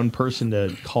allowing one person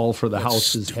to call for the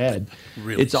House's head.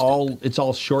 Really it's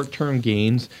all short-term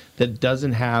gains that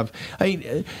doesn't have. I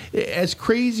mean, as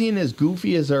crazy and as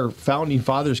goofy as our founding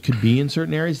fathers could be in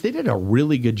certain areas, they did a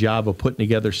really good job of putting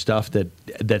together stuff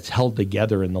that's held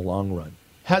together in the long run.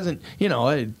 Hasn't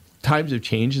times have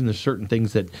changed, and there's certain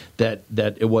things that have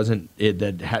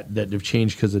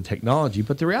changed because of technology.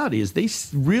 But the reality is, they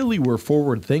really were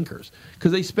forward thinkers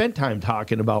because they spent time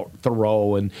talking about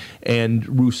Thoreau and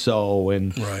Rousseau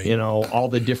and all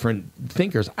the different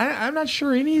thinkers. I'm not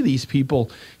sure any of these people,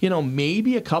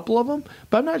 maybe a couple of them,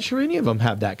 but I'm not sure any of them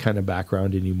have that kind of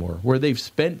background anymore, where they've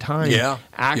spent time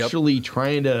actually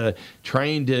trying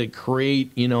to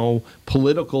create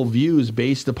political views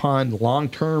based upon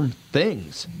long-term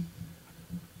things.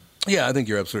 Yeah, I think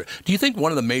you're absolutely right. Do you think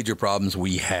one of the major problems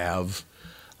we have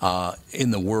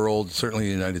in the world, certainly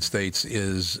in the United States,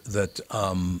 is that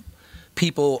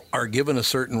people are given a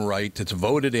certain right. It's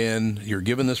voted in. You're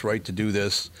given this right to do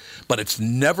this, but it's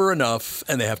never enough,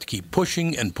 and they have to keep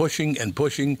pushing and pushing and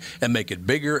pushing and make it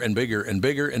bigger and bigger and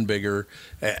bigger and bigger.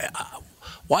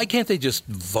 Why can't they just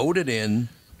vote it in?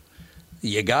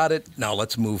 You got it. Now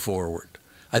let's move forward.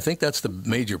 I think that's the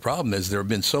major problem is there have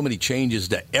been so many changes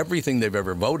to everything they've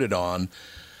ever voted on.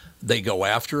 They go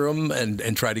after them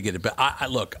and try to get it back.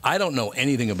 Look, I don't know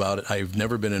anything about it. I've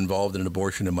never been involved in an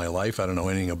abortion in my life. I don't know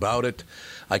anything about it.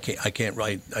 I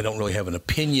don't really have an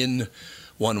opinion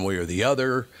one way or the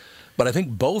other. But I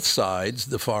think both sides,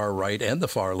 the far right and the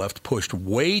far left, pushed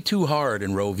way too hard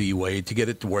in Roe v. Wade to get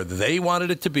it to where they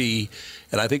wanted it to be.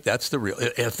 And I think that's the real.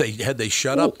 If they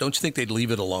shut up, don't you think they'd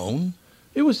leave it alone?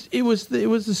 It was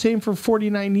the same for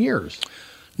 49 years.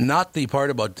 Not the part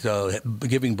about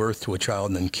giving birth to a child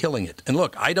and then killing it. And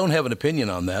look, I don't have an opinion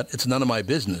on that. It's none of my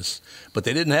business. But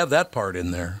they didn't have that part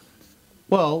in there.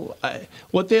 Well,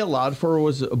 what they allowed for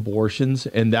was abortions,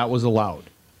 and that was allowed.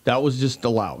 That was just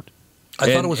allowed.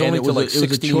 I thought it was only till like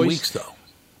 16 weeks, though.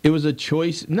 It was a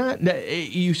choice.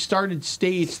 You started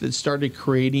states that started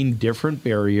creating different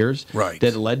barriers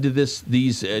that led to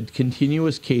these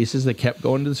continuous cases that kept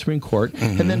going to the Supreme Court,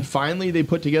 and then finally they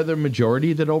put together a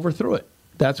majority that overthrew it.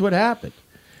 That's what happened.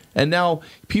 And now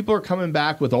people are coming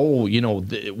back with, we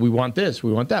want this,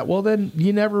 we want that. Well, then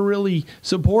you never really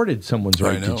supported someone's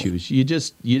right to choose. You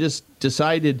just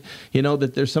decided,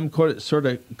 that there's some sort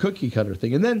of cookie cutter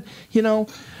thing. And then,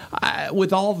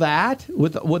 with all that,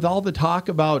 with all the talk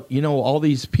about, all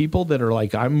these people that are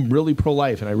like, I'm really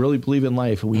pro-life and I really believe in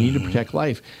life and we need to protect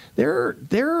life.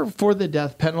 They're for the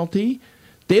death penalty.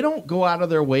 They don't go out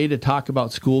of their way to talk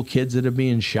about school kids that are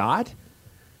being shot.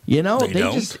 They don't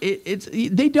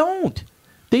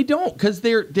because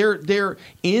they're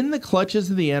in the clutches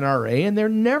of the NRA and they're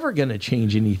never going to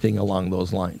change anything along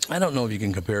those lines. I don't know if you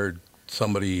can compare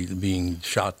somebody being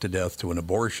shot to death to an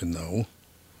abortion, though.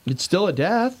 It's still a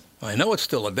death. I know it's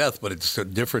still a death, but it's a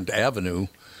different avenue.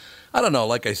 I don't know.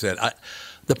 Like I said,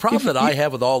 the problem I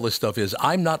have with all this stuff is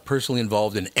I'm not personally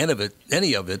involved in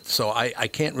any of it, so I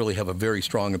can't really have a very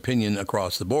strong opinion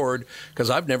across the board because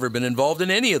I've never been involved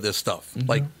in any of this stuff,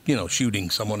 like, shooting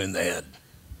someone in the head.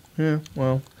 Yeah,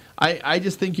 well, I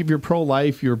just think if you're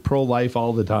pro-life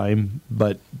all the time,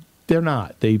 but they're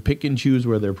not. They pick and choose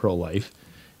where they're pro-life.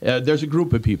 There's a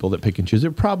group of people that pick and choose. There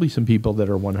are probably some people that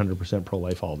are 100%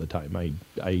 pro-life all the time. I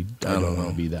don't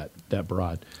want to be that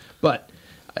broad. But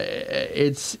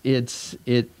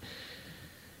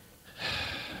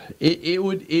it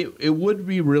would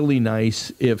be really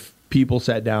nice if people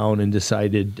sat down and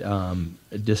decided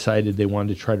they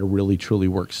wanted to try to really truly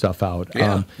work stuff out.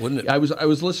 Yeah, wouldn't it? I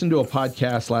was listening to a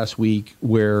podcast last week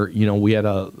where we had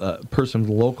a person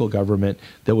from the local government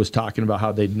that was talking about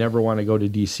how they'd never want to go to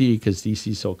D.C. because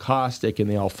D.C. is so caustic and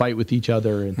they all fight with each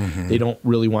other and they don't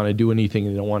really want to do anything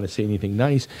and they don't want to say anything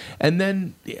nice. And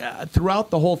then throughout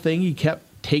the whole thing, he kept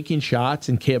taking shots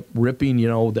and kept ripping,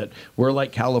 that we're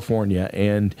like California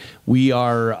and we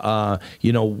are,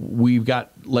 we've got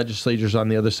legislators on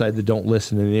the other side that don't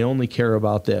listen and they only care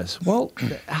about this. Well,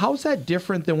 how's that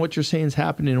different than what you're saying is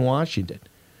happening in Washington?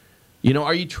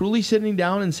 Are you truly sitting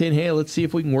down and saying, hey, let's see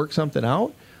if we can work something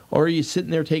out? Or are you sitting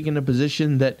there taking a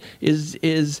position that is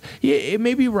it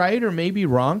may be right or may be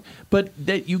wrong, but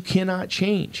that you cannot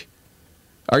change?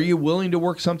 Are you willing to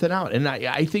work something out? And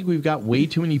I think we've got way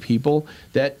too many people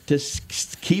that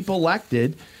just keep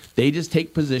elected. They just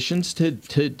take positions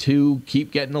to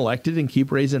keep getting elected and keep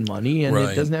raising money, and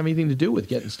it doesn't have anything to do with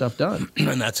getting stuff done.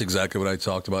 And that's exactly what I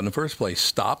talked about in the first place.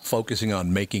 Stop focusing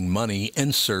on making money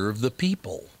and serve the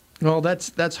people. Well,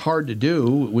 that's hard to do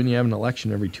when you have an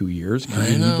election every 2 years because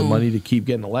you need the money to keep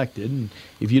getting elected. And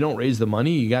if you don't raise the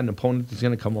money, you got an opponent that's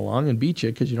going to come along and beat you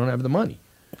because you don't have the money.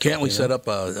 Can't we set up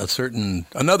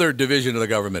another division of the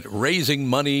government, raising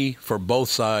money for both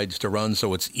sides to run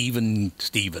so it's even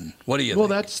Steven? What do you think?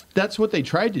 Well, that's what they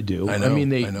tried to do. I know.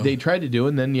 They tried to do,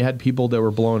 and then you had people that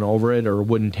were blowing over it or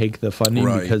wouldn't take the funding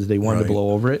because they wanted to blow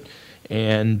over it,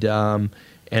 and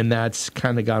that's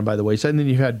kind of gone by the wayside. And then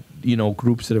you had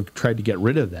groups that have tried to get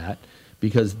rid of that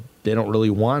because they don't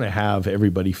really want to have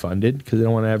everybody funded because they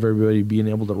don't want to have everybody being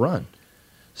able to run.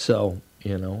 So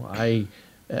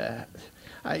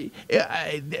the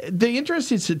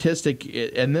interesting statistic,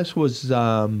 and this was,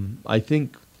 I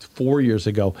think, 4 years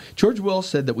ago. George Will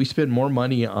said that we spend more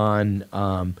money on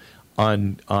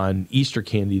Easter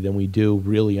candy than we do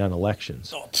really on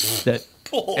elections.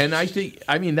 And I think,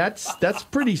 that's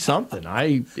pretty something.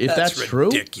 If that's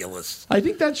true, ridiculous. I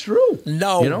think that's true.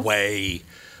 No way.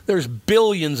 There's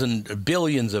billions and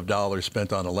billions of dollars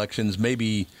spent on elections.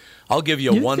 Maybe I'll give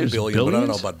you $1 billion, but I don't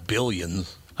know about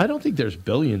billions. I don't think there's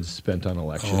billions spent on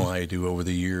elections. Oh, I do over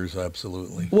the years,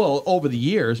 absolutely. Well, over the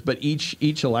years, but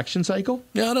each election cycle?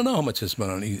 Yeah, I don't know how much is spent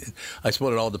on it. I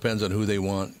suppose it all depends on who they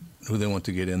want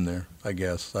to get in there, I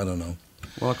guess. I don't know.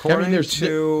 Well, according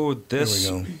to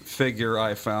this figure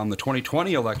I found, the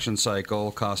 2020 election cycle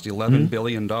cost $11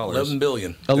 billion. $11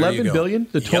 billion. $11 billion?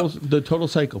 The total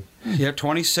cycle. Yeah,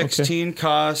 2016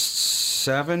 costs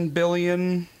 $7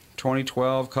 billion.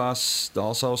 2012 costs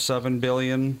also $7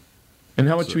 billion. And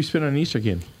how much do we spend on Easter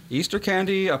candy? Easter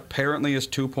candy apparently is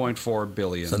 $2.4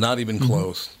 billion. So not even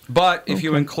close. But if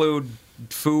you include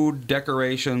food,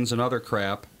 decorations, and other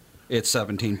crap, it's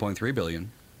 $17.3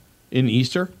 billion. In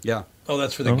Easter? Yeah. Oh,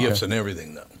 that's for the gifts and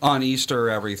everything, though. On Easter,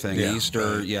 everything. Yeah,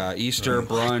 Easter, right. Easter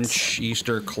brunch,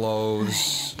 Easter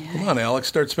clothes. Come on, Alex,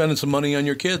 start spending some money on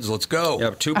your kids. Let's go. Yeah,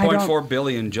 $2.4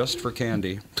 billion just for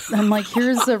candy. I'm like,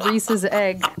 here's a Reese's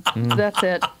egg. That's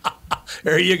it.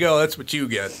 There you go. That's what you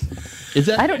get. Is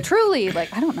that? I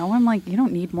don't know. I'm like, you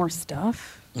don't need more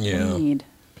stuff. Yeah. You need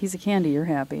a piece of candy. You're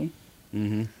happy.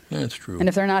 Mm-hmm. That's true. And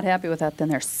if they're not happy with that, then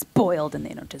they're spoiled and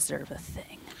they don't deserve a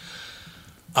thing.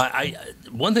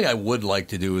 One thing I would like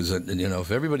to do is that,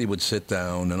 if everybody would sit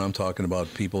down, and I'm talking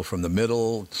about people from the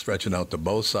middle, stretching out to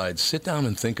both sides, sit down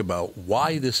and think about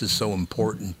why this is so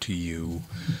important to you,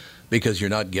 because you're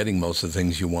not getting most of the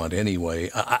things you want anyway.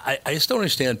 I just don't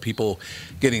understand people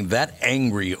getting that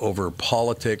angry over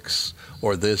politics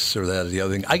or this or that or the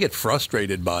other thing. I get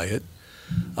frustrated by it,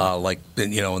 in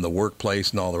the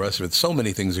workplace and all the rest of it. So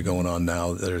many things are going on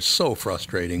now that are so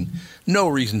frustrating. No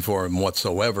reason for them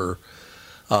whatsoever.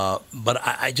 But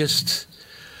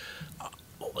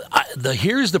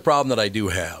here's the problem that I do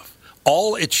have.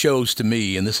 All it shows to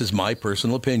me, and this is my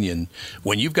personal opinion,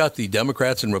 when you've got the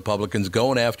Democrats and Republicans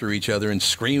going after each other and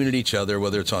screaming at each other,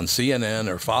 whether it's on CNN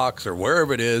or Fox or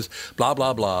wherever it is, blah,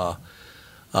 blah, blah,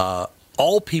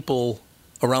 all people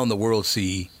around the world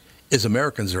see is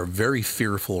Americans are very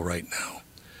fearful right now.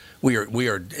 We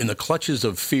are in the clutches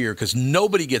of fear because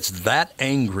nobody gets that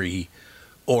angry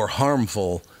or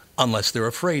harmful unless they're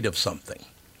afraid of something.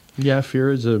 Yeah, fear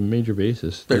is a major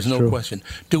basis. There's no question.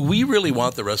 Do we really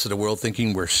want the rest of the world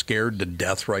thinking we're scared to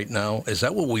death right now? Is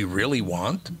that what we really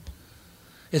want?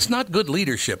 It's not good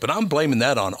leadership, and I'm blaming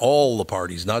that on all the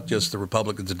parties, not just the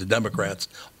Republicans and the Democrats,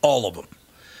 all of them.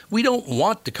 We don't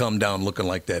want to come down looking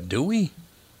like that, do we?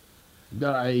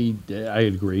 I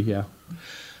agree, yeah.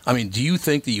 I mean, do you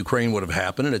think the Ukraine would have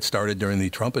happened and it started during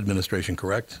the Trump administration,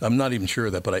 correct? I'm not even sure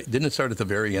of that, but didn't it start at the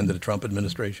very end of the Trump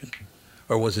administration?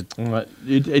 Or was it?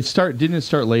 Didn't it start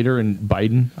later in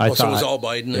Biden? So it was all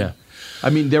Biden? Yeah.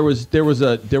 I mean, there were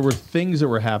things that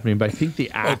were happening, but I think the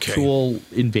actual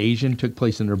invasion took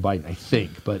place under Biden, I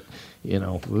think. But,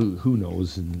 who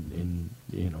knows in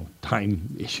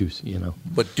time issues,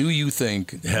 But do you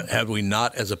think, have we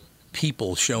not as a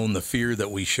people shown the fear that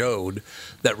we showed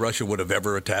that Russia would have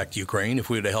ever attacked Ukraine if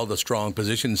we would have held a strong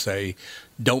position, say,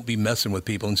 don't be messing with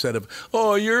people instead of,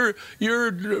 oh, your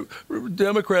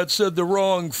Democrats said the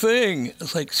wrong thing.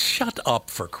 It's like, shut up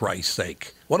for Christ's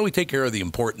sake. Why don't we take care of the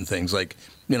important things like,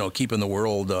 keeping the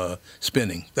world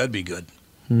spinning? That'd be good.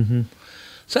 Mm-hmm.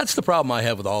 So that's the problem I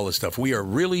have with all this stuff. We are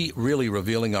really, really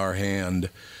revealing our hand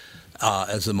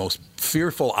as the most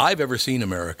fearful I've ever seen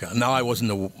America. Now, I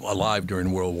wasn't alive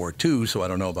during World War II, so I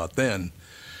don't know about then.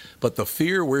 But the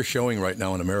fear we're showing right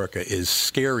now in America is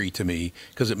scary to me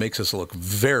because it makes us look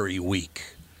very weak,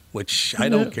 which I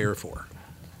don't care for.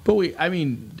 But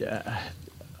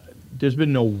there's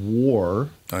been no war.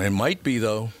 It might be,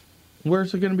 though.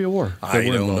 Where's there going to be a war? I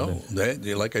don't know.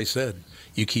 Like I said,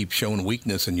 you keep showing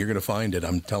weakness and you're going to find it.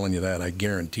 I'm telling you that. I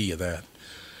guarantee you that.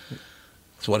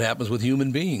 It's what happens with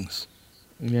human beings.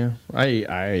 Yeah,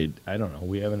 I don't know.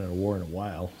 We haven't had a war in a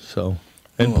while, so.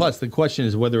 And plus, the question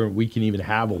is whether we can even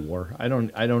have a war. I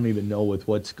don't even know with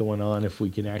what's going on if we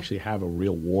can actually have a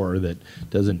real war that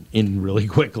doesn't end really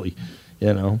quickly.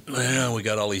 Well, we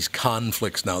got all these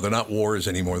conflicts now. They're not wars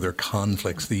anymore. They're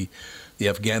conflicts. The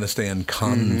Afghanistan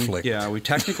conflict. Mm-hmm. Yeah, we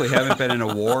technically haven't been in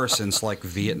a war since like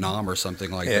Vietnam or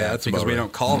something like that. That's because we right.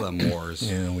 don't call them wars.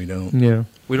 Yeah, we don't. Yeah,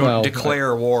 we don't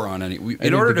declare war on any.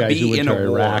 In order to be in a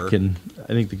Iraq, war, and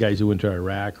I think the guys who went to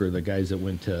Iraq or the guys that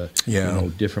went to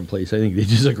different places, I think they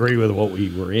disagree with what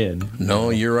we were in. No,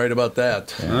 you're right about that.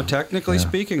 Technically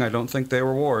speaking, I don't think they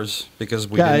were wars because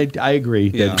we. Yeah, I agree.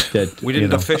 That we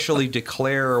didn't officially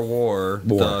declare a war.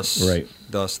 Right.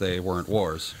 Thus, they weren't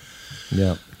wars.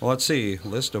 Yeah. Well, let's see.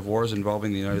 List of wars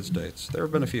involving the United States. There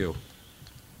have been a few.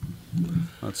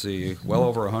 Let's see. Well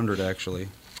over 100, actually.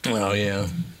 Oh, yeah.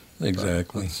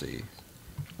 Exactly. Let's see.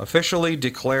 Officially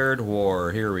declared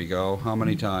war. Here we go. How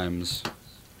many times?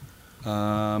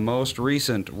 Most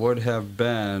recent would have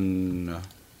been...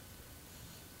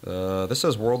 this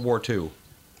says World War II.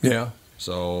 Yeah.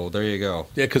 So there you go.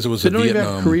 Yeah, because it was So a don't even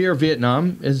Vietnam. have Korea or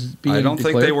Vietnam is being I don't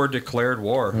declared? think they were declared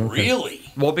war.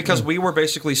 Really? Well, because we were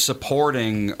basically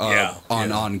supporting Yeah, an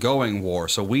yeah. ongoing war,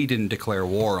 so we didn't declare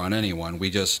war on anyone. We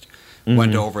just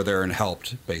went over there and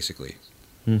helped, basically.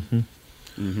 And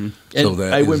So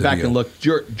that I is went a back deal. and looked.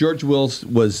 George Wills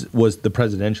was the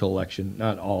presidential election,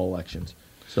 not all elections.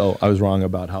 So I was wrong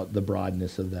about how the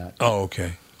broadness of that. Oh,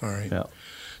 okay. All right. Yeah.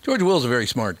 George Will's a very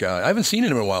smart guy. I haven't seen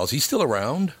him in a while. Is he still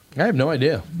around? I have no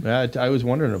idea. I was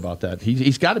wondering about that.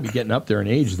 He's got to be getting up there in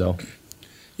age, though.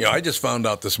 Yeah, I just found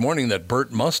out this morning that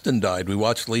Burt Mustin died. We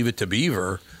watched Leave It to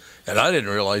Beaver, and I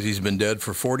didn't realize he's been dead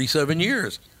for 47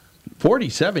 years.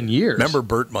 47 years. Remember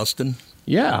Burt Mustin?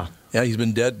 Yeah. Yeah, he's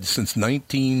been dead since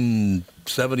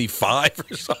 1975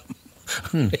 or something.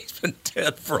 He's been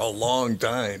dead for a long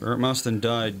time. Burt Mustin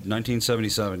died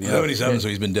 1977. Yeah. 77, so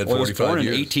he's been dead Well, he was 45 born in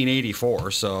years.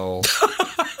 1884, so...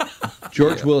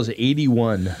 George Will is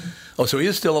 81. Oh, so he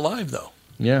is still alive, though.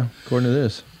 Yeah, according to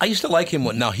this. I used to like him.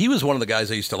 Now, he was one of the guys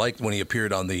I used to like when he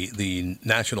appeared on the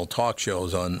national talk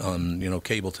shows on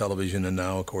cable television and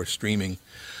now, of course, streaming.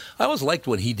 I always liked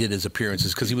when he did his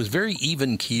appearances because he was very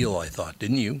even keel, I thought.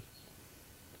 Didn't you?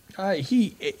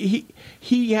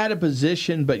 He had a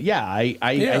position, but yeah, I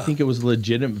Yeah. think it was a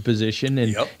legitimate position,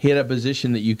 and Yep. he had a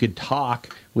position that you could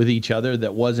talk with each other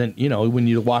that wasn't, when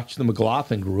you watch the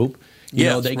McLaughlin group,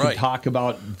 Yes, they right. could talk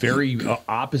about very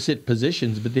opposite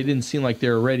positions, but they didn't seem like they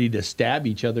were ready to stab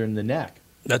each other in the neck.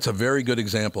 That's a very good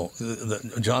example.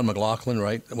 John McLaughlin,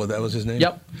 right? Well, that was his name?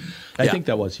 Yep. I Yeah. think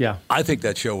that was, yeah. I think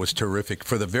that show was terrific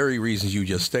for the very reasons you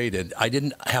just stated. I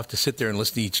didn't have to sit there and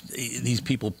listen to these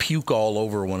people puke all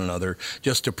over one another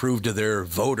just to prove to their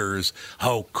voters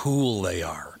how cool they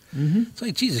are. Mm-hmm. It's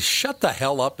like, Jesus, shut the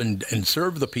hell up and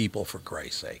serve the people, for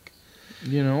Christ's sake.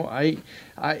 Bill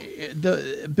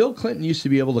Clinton used to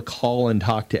be able to call and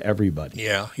talk to everybody.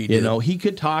 Yeah, he did. He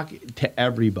could talk to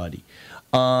everybody.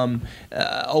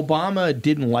 Obama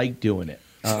didn't like doing it.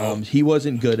 He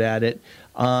wasn't good at it.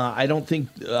 I don't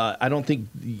think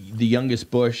the youngest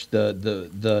Bush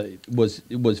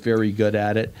was very good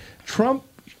at it. Trump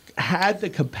had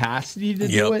the capacity to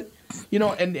do it.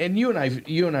 And you and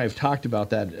I have talked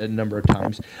about that a number of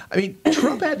times. I mean,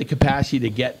 Trump had the capacity to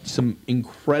get some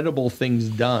incredible things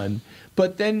done,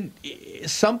 but then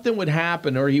something would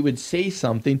happen or he would say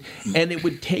something and it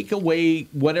would take away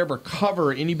whatever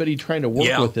cover anybody trying to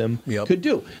work with him could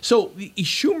do. So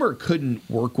Schumer couldn't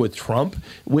work with Trump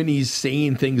when he's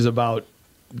saying things about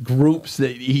groups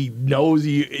that he knows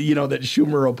that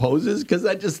Schumer opposes, because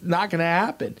that's just not going to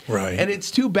happen. Right. And it's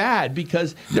too bad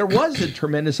because there was a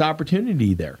tremendous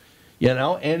opportunity there,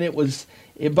 and it was,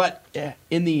 but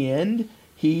in the end,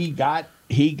 he got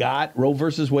Roe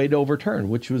versus Wade overturned,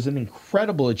 which was an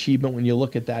incredible achievement when you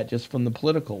look at that just from the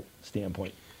political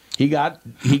standpoint. He got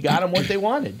them what they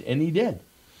wanted, and he did.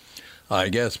 I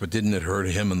guess, but didn't it hurt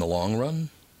him in the long run?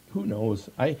 Who knows?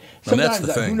 That's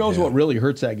the thing, who knows what really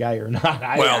hurts that guy or not?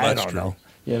 I that's don't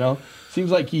true. know.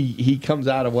 Seems like he comes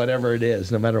out of whatever it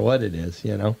is, no matter what it is.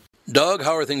 Doug,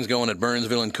 how are things going at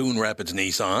Burnsville and Coon Rapids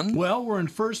Nissan? Well, we're in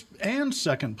first and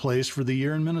second place for the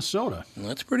year in Minnesota.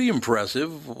 That's pretty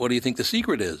impressive. What do you think the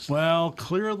secret is? Well,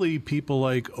 clearly people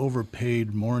like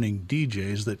overpaid morning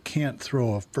DJs that can't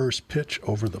throw a first pitch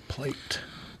over the plate.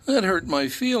 That hurt my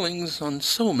feelings on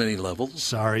so many levels.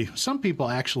 Sorry. Some people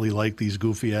actually like these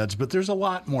goofy ads, but there's a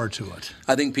lot more to it.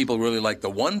 I think people really like the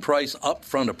one price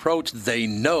upfront approach. They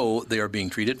know they are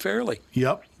being treated fairly.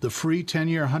 Yep. The free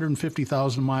 10-year,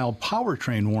 150,000-mile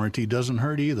powertrain warranty doesn't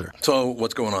hurt either. So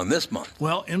what's going on this month?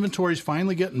 Well, inventory's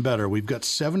finally getting better. We've got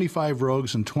 75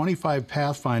 Rogues and 25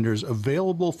 Pathfinders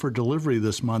available for delivery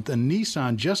this month, and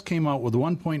Nissan just came out with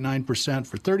 1.9%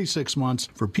 for 36 months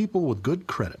for people with good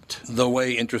credit. The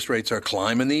way interest rates are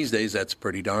climbing these days, that's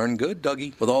pretty darn good,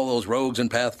 Dougie. With all those Rogues and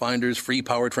Pathfinders, free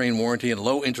powertrain warranty, and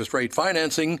low interest rate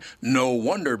financing, no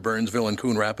wonder Burnsville and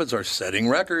Coon Rapids are setting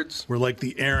records. We're like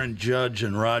the Aaron Judge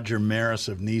and Roger Maris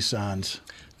of Nissans.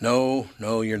 No,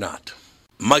 you're not.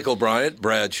 Michael Bryant,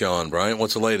 Bradshaw and Bryant,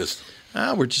 what's the latest?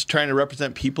 We're just trying to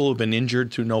represent people who've been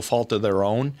injured through no fault of their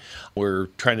own. We're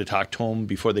trying to talk to them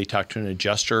before they talk to an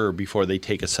adjuster or before they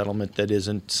take a settlement that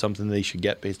isn't something they should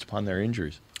get based upon their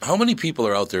injuries. How many people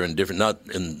are out there not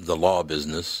in the law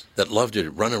business, that love to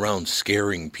run around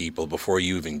scaring people before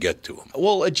you even get to them?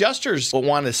 Well, adjusters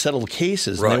want to settle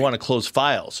cases and they want to close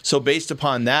files. So based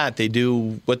upon that, they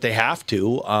do what they have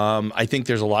to. I think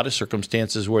there's a lot of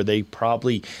circumstances where they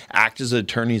probably act as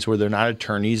attorneys where they're not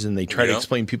attorneys and they try to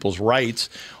explain people's rights. rights,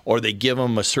 or they give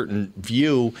them a certain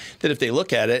view that if they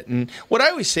look at it, and what I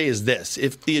always say is this: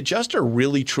 if the adjuster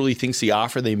really truly thinks the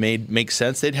offer they made makes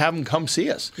sense, they'd have them come see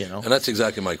us. And that's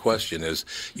exactly my question: is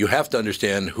you have to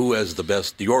understand who has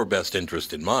your best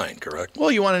interest in mind, correct?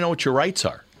 Well, you want to know what your rights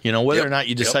are. Whether or not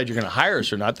you decide you're going to hire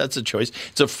us or not, that's a choice.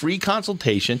 It's a free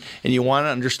consultation, and you want to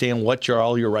understand what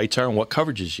all your rights are and what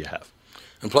coverages you have.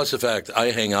 And plus the fact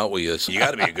I hang out with you, so you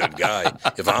got to be a good guy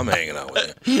if I'm hanging out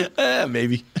with you.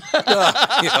 Maybe.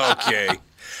 Okay.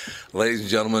 Ladies and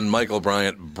gentlemen, Michael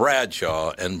Bryant,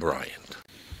 Bradshaw and Bryant.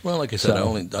 Well, like I said,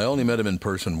 I only met him in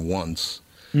person once,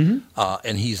 and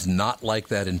he's not like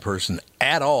that in person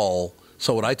at all.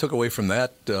 So what I took away from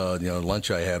that lunch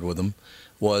I had with him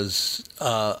was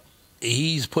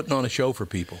he's putting on a show for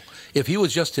people. If he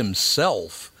was just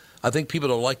himself, I think people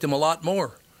would have liked him a lot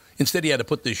more. Instead, he had to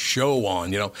put this show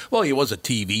on, Well, he was a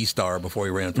TV star before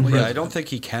he ran for president. Yeah, I don't think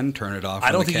he can turn it off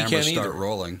I don't when the think he cameras can start either.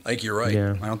 rolling. I think you're right.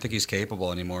 Yeah. I don't think he's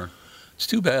capable anymore. It's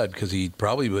too bad because he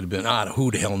probably would have been,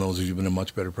 who the hell knows if he'd been a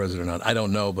much better president or not. I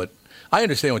don't know, but I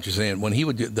understand what you're saying. When he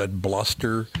would do that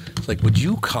bluster, it's like, would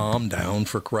you calm down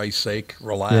for Christ's sake?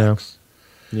 Relax.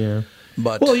 Yeah.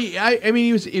 But well,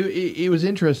 it was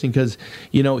interesting because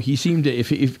he seemed to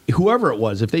if whoever it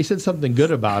was, if they said something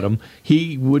good about him,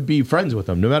 he would be friends with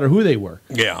them no matter who they were.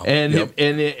 Yeah, and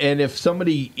if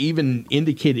somebody even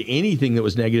indicated anything that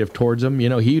was negative towards him,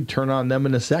 he'd turn on them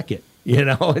in a second.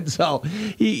 And so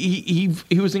he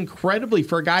was incredibly,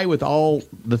 for a guy with all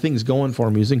the things going for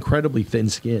him, he was incredibly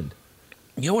thin-skinned.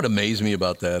 You know what amazed me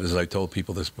about that is I told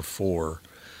people this before.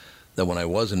 That when I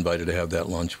was invited to have that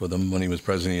lunch with him when he was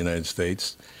president of the United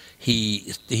States,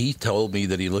 he told me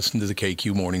that he listened to the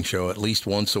KQ morning show at least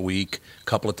once a week, a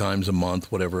couple of times a month,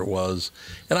 whatever it was.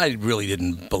 And I really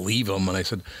didn't believe him. And I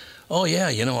said, oh, yeah,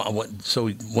 so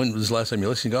when was the last time you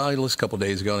listened? He goes, I listened a couple of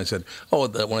days ago. And I said,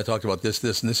 when I talked about this,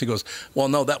 and this. He goes, well,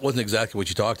 no, that wasn't exactly what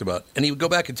you talked about. And he would go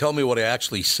back and tell me what I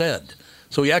actually said.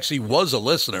 So he actually was a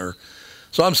listener.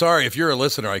 So I'm sorry, if you're a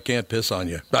listener, I can't piss on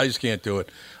you. I just can't do it.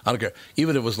 I don't care.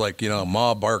 Even if it was like,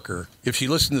 Ma Barker, if she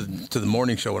listened to the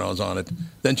morning show when I was on it,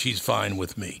 then she's fine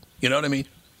with me. You know what I mean?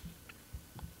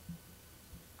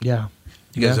 Yeah.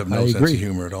 You guys have no sense of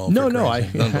humor at all. No,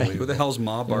 Who the hell's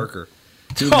Ma Barker?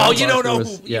 You don't know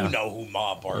you know who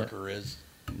Ma Barker is.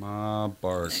 Ma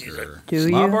Barker.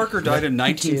 Ma Barker died in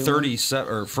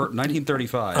 1937 or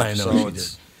 1935. I know. So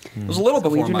it was a little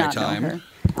before my time.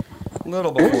 A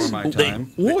little before my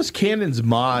time. What was Cannon's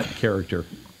Ma character?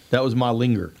 That was Ma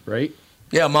Linger, right?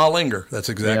 Yeah, Ma Linger. That's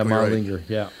exactly Ma right. Linger.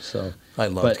 Yeah. So I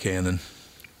loved Cannon.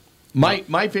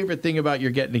 My favorite thing about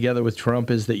your getting together with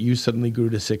Trump is that you suddenly grew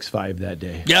to 6'5" that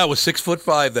day. Yeah, I was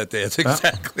 6'5" that day. That's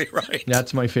exactly right.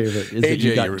 That's my favorite. Is that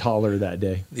you got taller that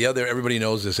day. Everybody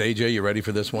knows this. AJ, you ready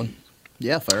for this one?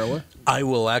 Yeah, fire away. I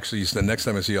will actually. The next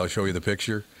time I see you, I'll show you the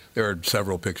picture. There are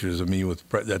several pictures of me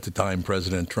with at the time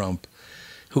President Trump,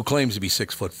 who claims to be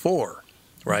 6'4",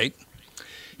 right?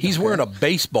 He's wearing a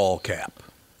baseball cap.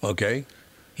 Okay.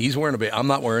 He's wearing I'm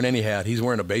not wearing any hat. He's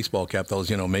wearing a baseball cap. Those,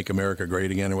 Make America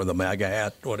Great Again, or with a MAGA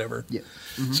hat, whatever. Yeah.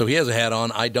 Mm-hmm. So he has a hat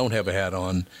on. I don't have a hat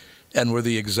on. And we're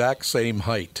the exact same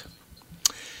height.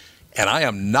 And I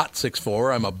am not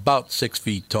 6'4". I'm about 6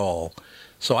 feet tall.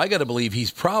 So I got to believe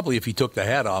he's probably, if he took the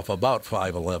hat off, about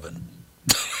 5'11".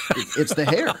 It's the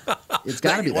hair. It's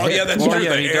got to be the hair. Yeah, that's true.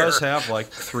 Yeah, he does have like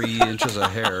 3 inches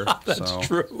of hair. That's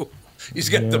true. He's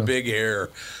got the big hair.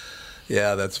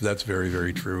 Yeah, that's very,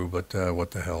 very true. But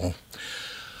what the hell?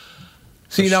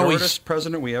 See, the shortest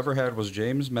president we ever had was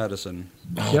James Madison.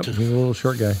 Yep, he's a little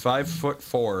short guy.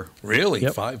 5'4". Really?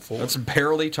 Yep. 5'4". That's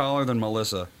barely taller than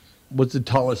Melissa. What's the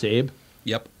tallest, Abe?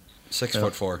 Yep,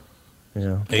 6'4".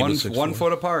 Yeah, one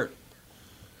foot apart.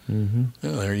 Mm-hmm.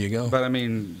 Oh, there you go. But I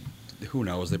mean, who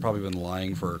knows? They've probably been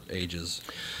lying for ages.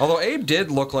 Although Abe did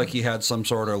look like he had some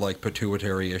sort of like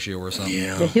pituitary issue or something.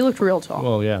 Yeah, he looked real tall.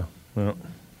 Well, yeah. Well.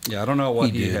 Yeah, I don't know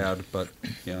what he did. had, but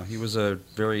yeah, he was a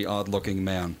very odd-looking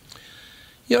man.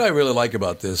 You know what I really like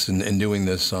about this and doing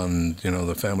this on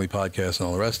the family podcast and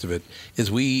all the rest of it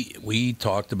is we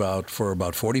talked about for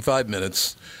about 45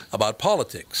 minutes about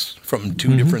politics from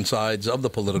two different sides of the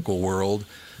political world.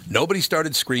 Nobody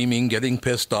started screaming, getting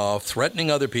pissed off,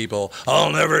 threatening other people.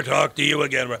 I'll never talk to you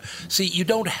again. See, you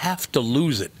don't have to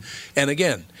lose it. And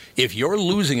again, if you're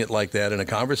losing it like that in a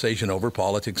conversation over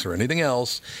politics or anything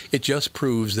else, it just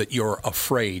proves that you're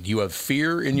afraid. You have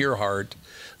fear in your heart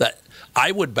that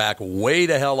I would back way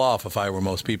the hell off if I were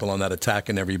most people on that,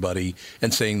 attacking everybody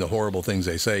and saying the horrible things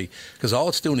they say, because all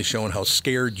it's doing is showing how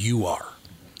scared you are.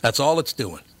 That's all it's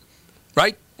doing.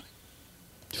 Right?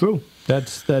 True.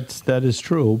 That is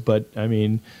true. But I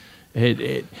mean,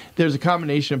 there's a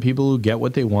combination of people who get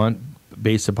what they want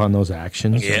based upon those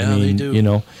actions. Yeah, they do. You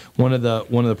know, one of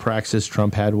the practices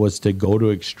Trump had was to go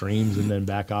to extremes and then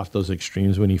back off those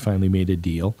extremes when he finally made a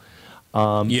deal.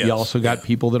 Yes. You also got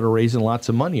people that are raising lots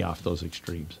of money off those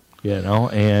extremes. You know,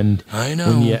 and I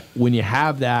know when you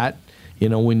have that. You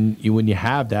know, when you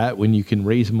have that, when you can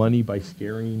raise money by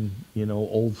scaring, you know,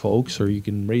 old folks, or you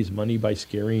can raise money by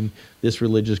scaring this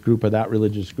religious group or that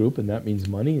religious group, and that means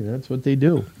money, and that's what they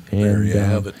do. And There you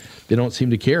have it. they don't seem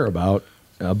to care about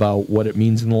what it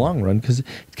means in the long run,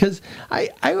 because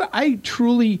I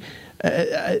truly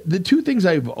the two things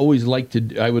I've always liked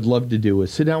to I would love to do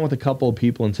is sit down with a couple of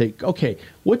people and say, okay,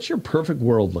 what's your perfect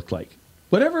world look like?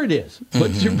 Whatever it is,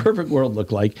 what's your perfect world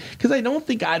look like? Because I don't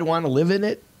think I'd want to live in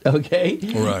it. Okay.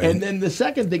 Right. And then the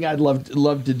second thing I'd love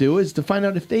to do is to find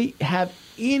out if they have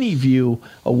any view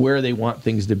of where they want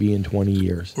things to be in 20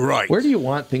 years. Right. Where do you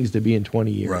want things to be in 20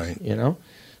 years? Right. You know?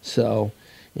 So,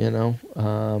 you know,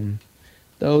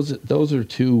 those are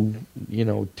two, you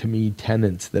know, to me,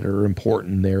 tenets that are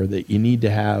important there, that you need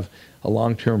to have a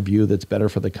long-term view that's better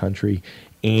for the country.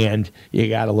 And you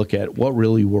got to look at what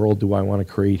really world do I want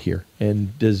to create here?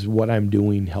 And does what I'm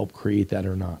doing help create that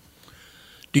or not?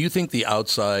 Do you think the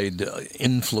outside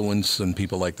influence and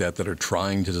people like that are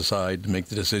trying to decide to make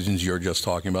the decisions you're just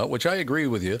talking about, which I agree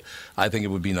with you, I think it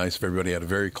would be nice if everybody had a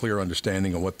very clear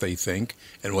understanding of what they think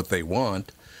and what they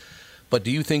want. But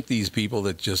do you think these people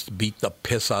that just beat the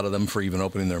piss out of them for even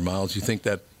opening their mouths, you think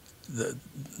that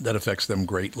affects them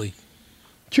greatly?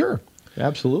 Sure.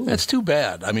 Absolutely. That's too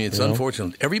bad. I mean, it's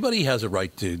unfortunate. Everybody has a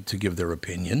right to give their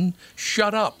opinion.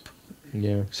 Shut up.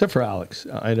 Yeah, except for Alex.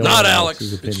 I don't. Not know Alex.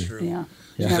 Alex's opinion. It's true. Yeah.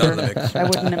 He's on the mix. I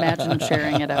wouldn't imagine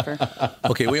sharing it ever.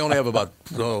 Okay, we only have about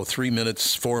 3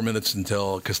 minutes, 4 minutes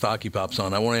until Kostaki pops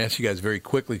on. I want to ask you guys very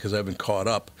quickly because I've been caught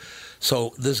up.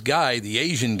 So this guy, the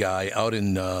Asian guy out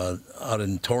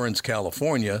in Torrance,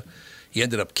 California, he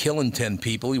ended up killing 10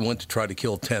 people. He went to try to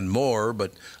kill 10 more,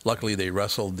 but luckily they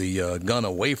wrestled the gun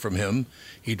away from him.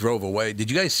 He drove away.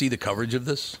 Did you guys see the coverage of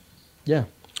this? Yeah.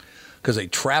 Because they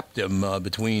trapped him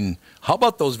between. How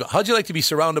about those? How'd you like to be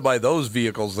surrounded by those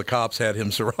vehicles the cops had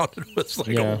him surrounded with? It's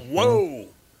like, whoa.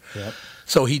 Yeah.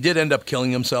 So he did end up killing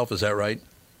himself. Is that right?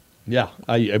 Yeah,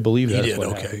 I believe that's did, what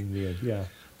okay. happened. Yeah.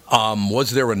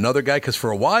 Was there another guy? Because for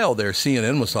a while there,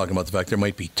 CNN was talking about the fact there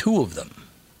might be 2 of them.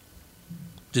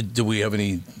 Do we have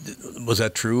any? Was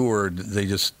that true, or did they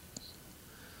just?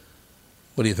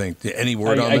 What do you think? Any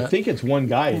word on that? I think it's one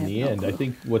guy in the end. I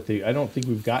don't think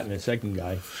we've gotten a second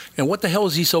guy. And what the hell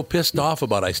is he so pissed off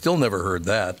about? I still never heard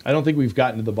that. I don't think we've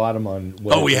gotten to the bottom on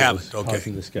what we was haven't. Okay.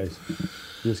 causing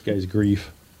this guy's grief.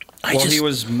 He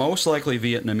was most likely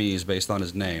Vietnamese based on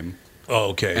his name.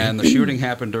 Oh, okay. And the shooting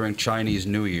happened during Chinese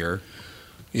New Year.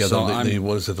 Yeah, so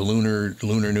was it the Lunar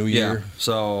New Year? Yeah.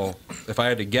 So if I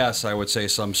had to guess, I would say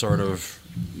some sort of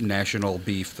national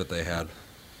beef that they had,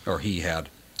 or he had.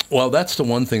 Well, that's the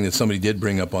one thing that somebody did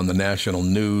bring up on the national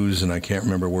news, and I can't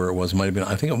remember where it was. I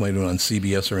think it might have been on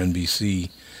CBS or NBC.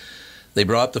 They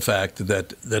brought up the fact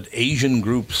that Asian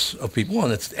groups of people,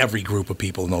 and it's every group of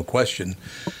people, no question,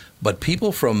 but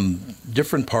people from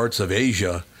different parts of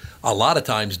Asia a lot of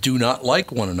times do not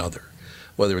like one another,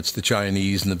 whether it's the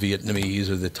Chinese and the Vietnamese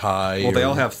or the Thai. Well, they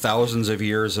all have thousands of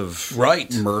years of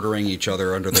murdering each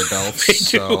other under their belts.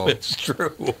 They do, it's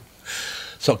true.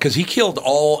 So, because he killed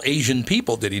all Asian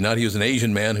people, did he not? He was an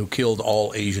Asian man who killed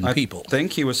all Asian people. I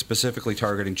think he was specifically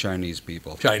targeting Chinese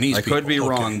people. I could be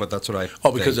wrong, but that's what I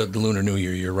think. Because of the Lunar New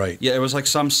Year, you're right. Yeah, it was like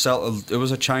it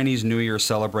was a Chinese New Year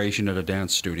celebration at a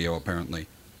dance studio, apparently.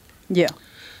 Yeah.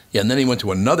 Yeah, and then he went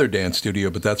to another dance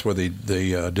studio, but that's where they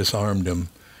disarmed him,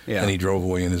 and he drove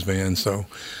away in his van. So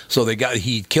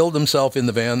he killed himself in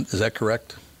the van. Is that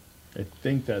correct? I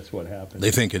think that's what happened.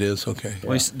 They think it is? Okay.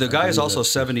 Well, the guy is also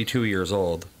 72 years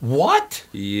old. What?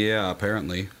 Yeah,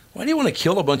 apparently. Why do you want to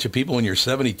kill a bunch of people when you're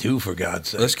 72, for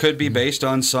God's sake? This could be based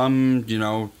on some,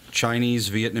 Chinese,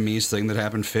 Vietnamese thing that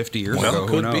happened 50 years ago.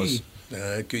 Who knows?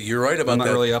 You're right about I'm that.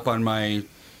 not really up on my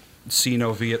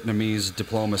Sino-Vietnamese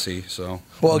diplomacy, so.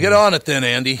 Well, get on it then,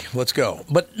 Andy. Let's go.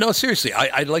 But no, seriously,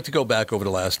 I'd like to go back over the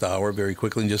last hour very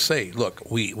quickly and just say, look,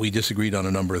 we disagreed on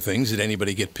a number of things. Did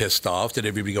anybody get pissed off? Did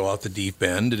everybody go out the deep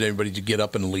end? Did everybody get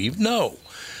up and leave? No.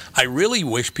 I really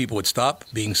wish people would stop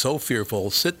being so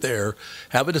fearful, sit there,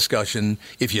 have a discussion.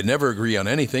 If you never agree on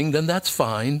anything, then that's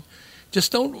fine.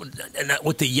 Just don't, and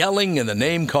with the yelling and the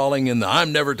name calling and the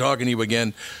I'm never talking to you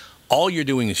again, all you're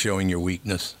doing is showing your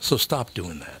weakness. So stop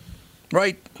doing that.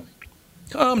 Right?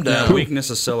 Calm down. Yeah, weakness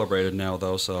is celebrated now,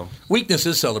 though, so. Weakness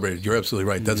is celebrated. You're absolutely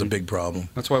right. That's a big problem.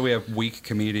 That's why we have weak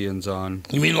comedians on.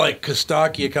 You mean like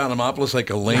Kostaki Economopoulos, like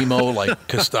a lame-o like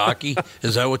Kostaki?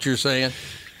 Is that what you're saying?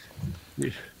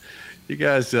 You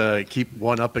guys keep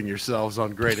one-upping yourselves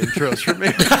on great intros for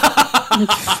me.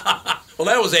 Well,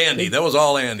 that was Andy. That was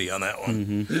all Andy on that one.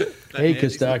 Mm-hmm. Hey,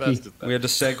 Kostaki. We had to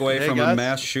segue from guys. a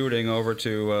mass shooting over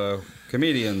to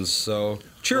comedians. So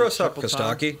cheer us up,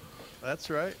 Kostaki. That's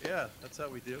right. Yeah, that's how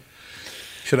we do.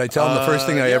 Should I tell him the first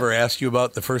thing I ever asked you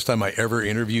about, the first time I ever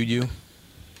interviewed you?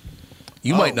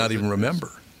 You might not even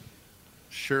remember.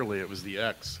 Surely it was the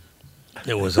X.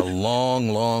 It was a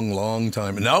long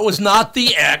time. No, it was not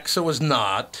the X. It was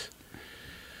not.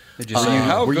 Did you say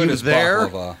how were good you is there?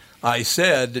 baklava? I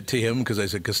said to him, because I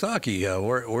said, Kostaki,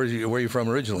 where are you from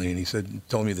originally? And he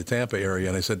told me the Tampa area.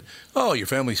 And I said, oh, your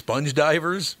family sponge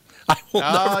divers? I will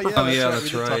never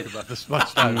That's right. We did talk about the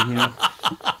sponge diving.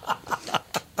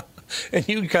 And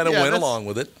you kind of went along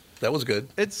with it. That was good.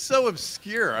 It's so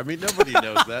obscure. I mean, nobody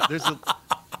knows that.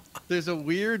 There's a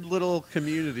weird little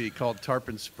community called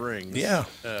Tarpon Springs. Yeah.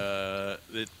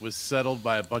 It was settled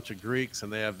by a bunch of Greeks,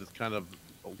 and they have this kind of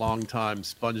long-time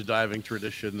sponge diving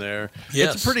tradition there.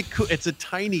 Yes. It's pretty cool. It's a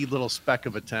tiny little speck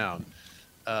of a town,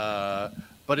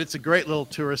 but it's a great little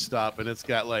tourist stop, and it's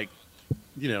got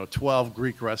 12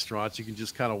 Greek restaurants. You can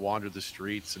just kind of wander the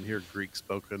streets and hear Greek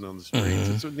spoken on the streets.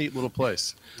 Mm-hmm. It's a neat little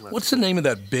place. What's the name of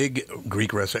that big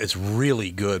Greek restaurant? It's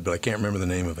really good, but I can't remember the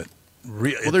name of it.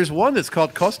 Well, there's one that's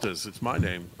called Costas. It's my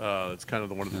name. It's kind of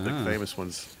one of the big famous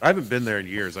ones. I haven't been there in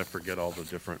years. I forget all the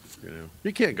different,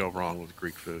 You can't go wrong with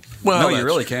Greek food. Well, no, you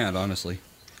really can't, honestly.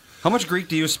 How much Greek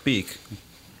do you speak?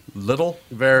 Little?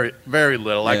 Very, very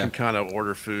little. Yeah. I can kind of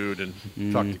order food and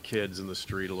talk to kids in the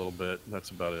street a little bit.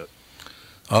 That's about it.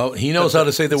 Oh, he knows how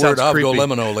to say the word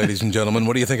Avgolemino, ladies and gentlemen.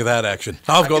 What do you think of that action?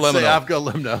 Avgolemino.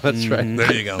 Avgolemino, that's right.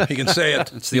 There you go. He can say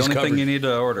it. It's the only thing you need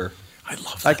to order. I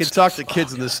love that. I can talk to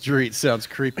kids in the street. Sounds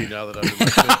creepy now that I'm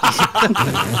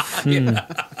in my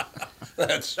 50s.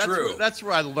 That's true. That's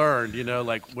where I learned,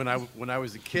 when I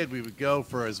was a kid, we would go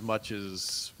for as much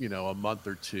as, a month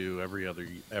or two every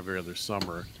other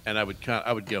summer, and I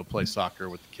would go play soccer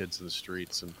with the kids in the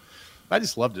streets, and I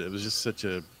just loved it. It was just such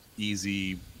a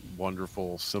easy,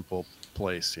 wonderful, simple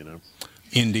place,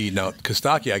 Indeed. Now,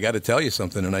 Kostaki, I got to tell you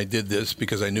something, and I did this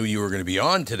because I knew you were going to be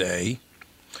on today.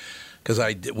 Because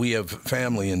we have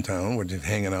family in town. We're just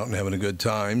hanging out and having a good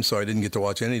time, so I didn't get to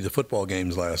watch any of the football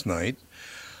games last night.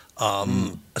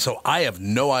 So I have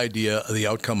no idea the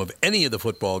outcome of any of the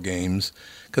football games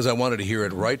because I wanted to hear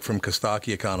it right from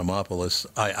Kostaki Economopoulos.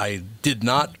 I did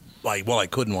not, I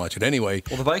couldn't watch it anyway.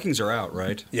 Well, the Vikings are out,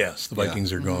 right? Yes, the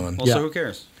Vikings are gone. Well, so who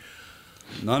cares?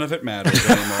 None of it matters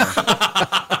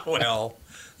anymore. Well,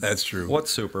 that's true. What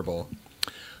Super Bowl?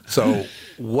 So,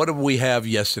 what did we have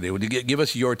yesterday? Would you give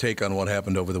us your take on what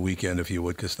happened over the weekend, if you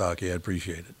would, Kostaki? I'd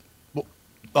appreciate it.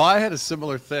 Well, I had a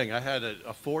similar thing. I had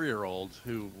a 4-year-old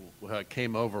who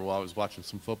came over while I was watching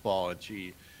some football, and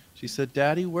she said,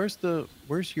 "Daddy, where's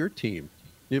your team?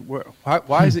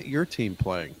 Why isn't your team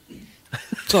playing?"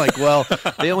 It's like, well,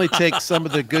 they only take some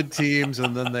of the good teams,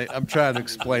 and then I'm trying to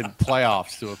explain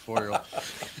playoffs to a 4-year-old.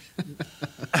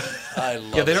 I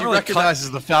love they don't really recognizes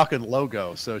the Falcon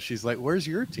logo, so she's like, "Where's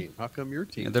your team? How come your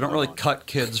team?" They don't really cut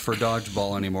kids for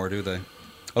dodgeball anymore, do they?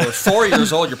 Oh, at 4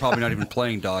 years old, you're probably not even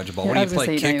playing dodgeball. What do you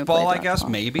play? Kickball, I guess,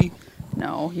 maybe.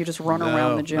 No, you just run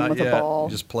around the gym with a ball.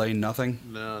 You just play nothing.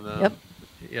 No. Yep.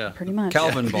 Yeah. Pretty much.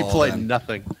 Calvin ball. You play then.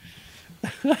 nothing.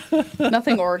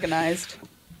 Nothing organized.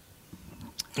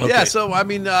 Okay. Yeah, so I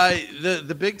mean,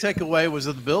 the big takeaway was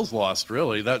that the Bills lost.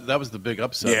 Really, that was the big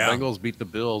upset. Yeah. Bengals beat the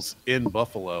Bills in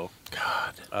Buffalo.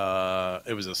 God,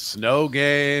 it was a snow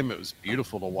game. It was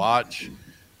beautiful to watch.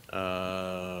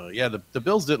 The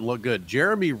Bills didn't look good.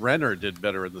 Jeremy Renner did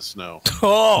better in the snow.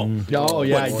 Oh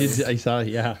yeah, I did. I saw.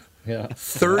 Yeah.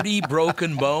 30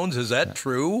 broken bones. Is that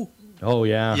true? Oh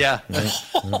yeah. Yeah.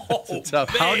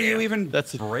 How do you even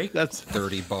break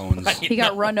 30 bones? He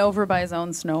got run over by his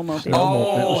own snowmobile.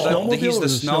 Snowmobile he's the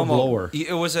snowblower.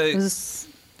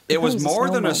 It was more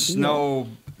than a snow.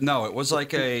 No, it was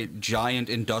like a giant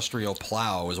industrial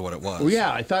plow, is what it was. Oh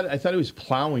yeah, I thought it was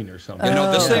plowing or something.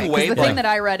 This thing weighed. The thing that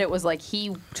I read, it was like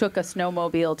he took a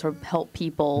snowmobile to help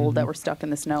people that were stuck in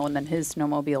the snow, and then his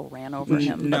snowmobile ran over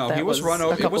him. No, he was run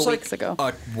over. A couple it was weeks like ago.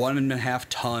 a 1.5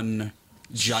 ton.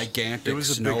 Gigantic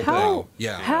snow How?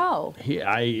 Yeah. How?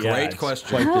 Great question.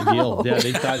 Quite the deal. Yeah,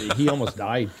 they thought he almost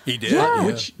died. He did. Yeah.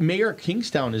 Which Mayor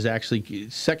Kingstown is actually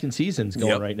second season's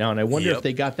going right now, and I wonder if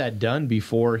they got that done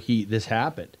before this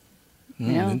happened.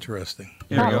 Interesting.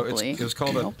 Here we go. It was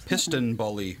called a piston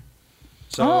bully.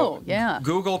 So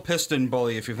Google piston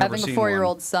bully if you've never seen one. Having a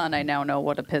 4-year-old son, I now know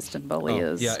what a piston bully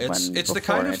is. Yeah, it's the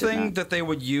kind of thing that they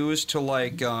would use to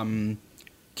like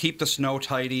keep the snow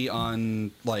tidy on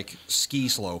like ski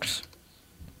slopes.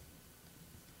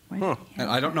 And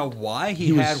I don't know why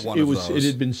he had one of those. It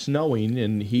had been snowing,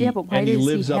 and he Yeah, but why he does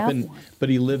lives he up have in, one? but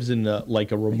he lives in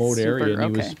like a remote area,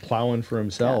 and he was plowing for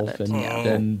himself, Got it. and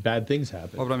then bad things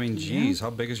happen. Well, but I mean, geez, how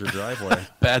big is your driveway?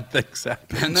 Bad things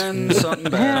happen. And then something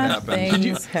bad happened.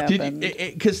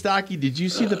 Kostaki, did you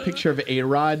see the picture of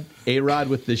A-Rod? A-Rod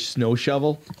with the snow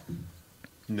shovel?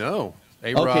 No.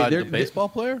 A-Rod, the baseball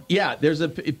player? Yeah, there's a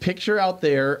picture out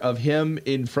there of him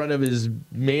in front of his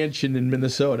mansion in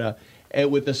Minnesota,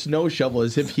 and with a snow shovel,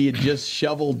 as if he had just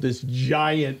shoveled this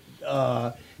giant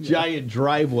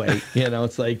driveway.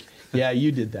 It's like, yeah,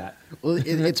 you did that. Well,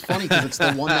 it's funny because it's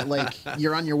the one that, like,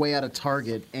 you're on your way out of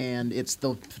Target, and it's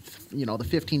the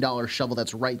 $15 shovel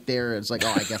that's right there. It's like,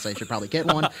 oh, I guess I should probably get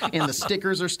one. And the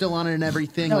stickers are still on it and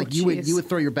everything. Oh, like you would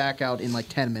throw your back out in like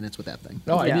 10 minutes with that thing.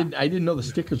 No, I didn't know the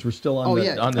stickers were still on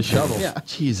the shovel. Yeah.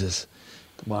 Jesus.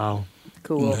 Wow.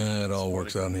 Cool. Yeah, it all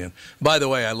works out in the end. By the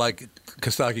way, I like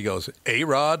Kostaki goes,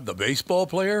 A-Rod, the baseball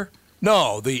player?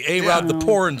 No, the A-Rod, the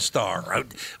porn star.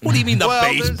 What do you mean the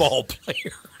baseball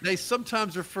player? They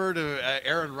sometimes refer to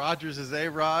Aaron Rodgers as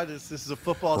A-Rod. This is a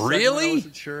football Really? segment. I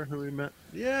wasn't sure who he meant.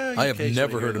 Yeah, I have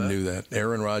never heard him do that.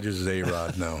 Aaron Rodgers is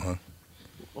A-Rod now, huh?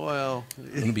 Well,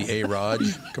 Going to be A-Rod?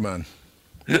 Come on.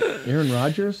 Aaron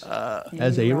Rodgers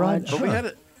as A-Rod?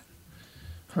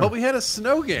 But we had a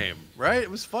snow game, right? It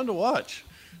was fun to watch.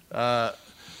 That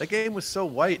game was so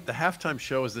white. The halftime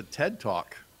show was a TED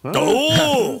Talk. Huh?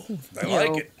 Oh, I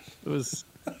like it. It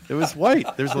was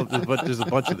white. There's a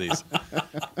bunch of these.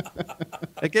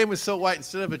 That game was so white.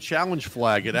 Instead of a challenge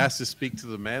flag, it asked to speak to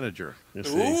the manager. You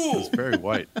see? It was very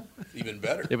white. Even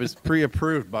better. It was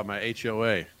pre-approved by my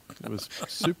HOA. It was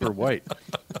super white.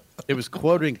 It was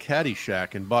quoting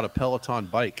Caddyshack and bought a Peloton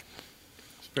bike.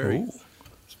 It's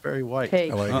very white.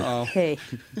 Hey, I like it. hey,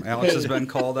 Alex has been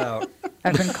called out.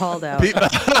 I've been called out.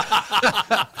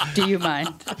 Do you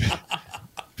mind?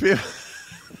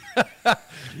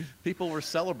 People were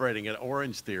celebrating at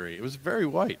Orange Theory. It was very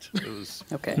white. It was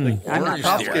Okay. I'm not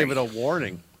cops gave it a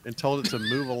warning and told it to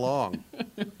move along.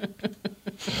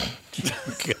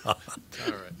 God.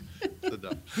 All right.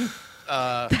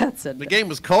 Enough. That's it. The game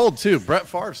was cold too. Brett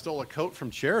Favre stole a coat from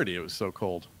charity. It was so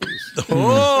cold.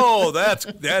 Oh,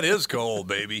 that is cold,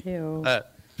 baby. Ew.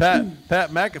 Pat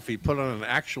McAfee put on an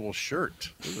actual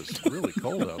shirt. It was really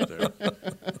cold out there.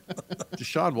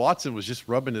 Deshaun Watson was just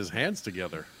rubbing his hands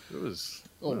together. It was.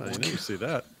 I never see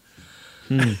that.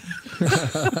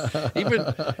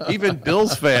 Even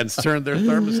Bills fans turned their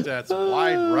thermostats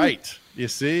wide right. You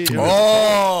see?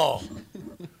 Oh,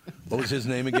 what was his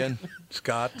name again?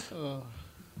 Scott.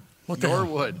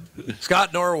 Norwood.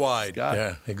 Scott Norwide. Scott.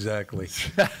 Yeah, exactly.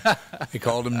 He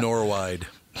called him Norwide.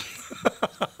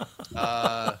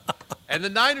 And the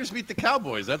Niners beat the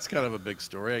Cowboys. That's kind of a big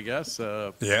story, I guess.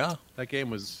 Yeah. That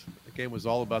game was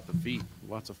all about the feet.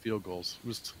 Lots of field goals. It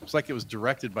was like it was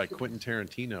directed by Quentin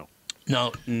Tarantino.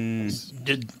 Now,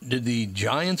 did the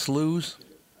Giants lose?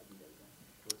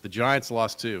 The Giants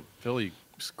lost too. Philly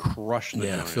crushed the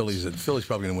Giants. Philly's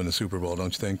probably going to win the Super Bowl,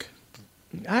 don't you think?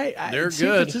 They're San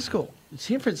good.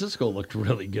 San Francisco looked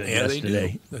really good yesterday.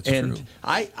 They do. That's and true.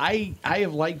 I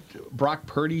have liked Brock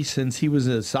Purdy since he was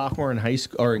a sophomore in high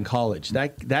school or in college.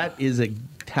 That is a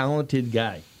talented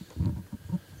guy.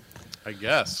 I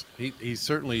guess he's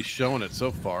certainly shown it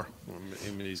so far. I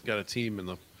mean, he's got a team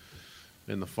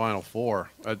in the Final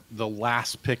Four. The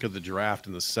last pick of the draft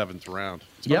in the 7th round.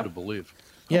 It's hard to believe.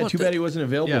 Yeah, too bad he wasn't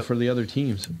available for the other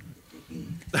teams.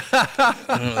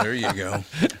 Oh, there you go.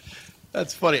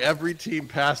 That's funny. Every team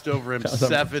passed over him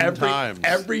seven times.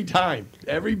 Every time.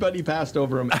 Everybody passed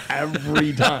over him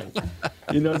every time.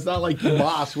 It's not like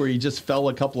Moss where he just fell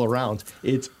a couple of rounds.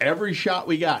 It's every shot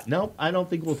we got. Nope, I don't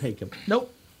think we'll take him.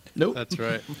 Nope. That's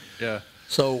right. Yeah.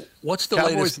 So what's the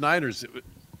Cowboys latest? Niners.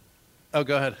 Oh,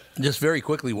 go ahead. Just very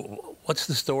quickly, what's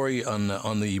the story on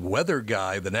the weather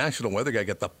guy? The national weather guy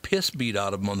got the piss beat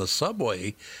out of him on the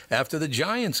subway after the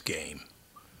Giants game.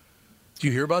 Did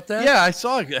you hear about that? Yeah, I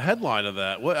saw a headline of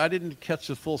that. I didn't catch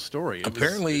the full story.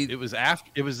 Apparently, it was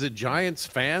the Giants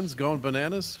fans going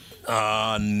bananas.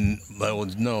 No, it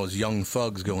was young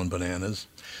thugs going bananas.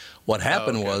 What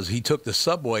happened was he took the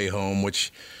subway home,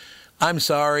 which I'm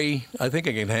sorry, I think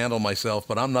I can handle myself,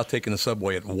 but I'm not taking the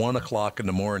subway at 1 o'clock in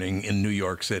the morning in New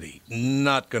York City.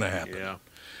 Not going to happen. Yeah.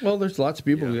 Well, there's lots of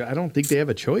people. I don't think they have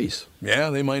a choice.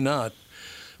 Yeah, they might not.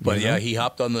 But yeah, he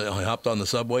hopped on the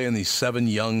subway, and these 7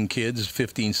 young kids,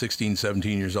 15, 16,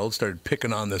 17 years old, started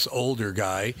picking on this older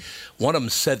guy. One of them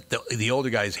set the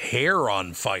older guy's hair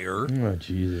on fire. Oh,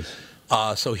 Jesus.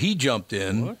 So he jumped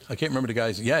in. What? I can't remember the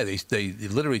guy's. Yeah, they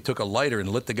literally took a lighter and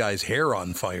lit the guy's hair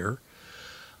on fire.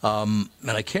 And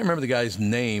I can't remember the guy's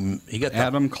name. He got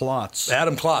Adam Klotz.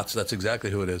 Adam Klotz. That's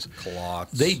exactly who it is.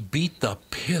 Klotz. They beat the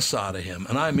piss out of him,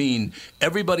 and I mean,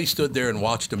 everybody stood there and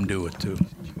watched him do it too.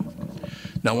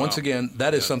 Now, once again,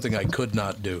 that is something I could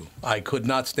not do. I could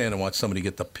not stand and watch somebody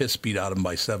get the piss beat out of him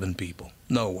by 7 people.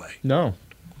 No way. No.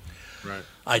 Right.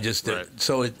 I just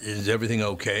so is everything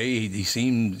okay?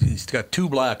 He's got 2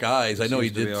 black eyes. I know he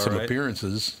did some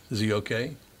appearances. Is he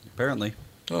okay? Apparently.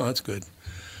 Oh, that's good.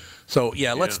 So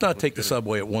let's not take the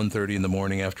subway at 1:30 in the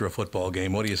morning after a football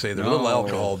game. What do you say? There's a little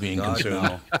alcohol being consumed.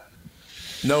 No.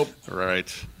 Nope.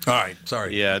 Right. All right.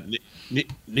 Sorry. Yeah.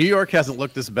 New York hasn't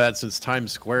looked this bad since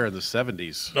Times Square in the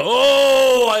 70s.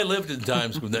 Oh, I lived in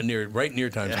Times Square, right near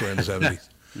Times Square in the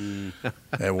 70s.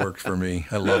 That worked for me.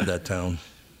 I love that town.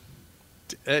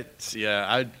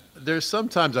 There's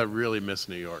sometimes I really miss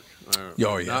New York. New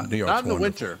York's not in the wonderful.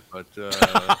 winter, but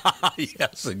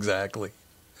yes, exactly.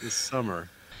 This summer.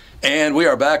 And we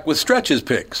are back with Stretch's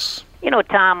picks. You know,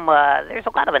 Tom, there's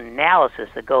a lot of analysis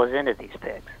that goes into these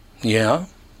picks. Yeah.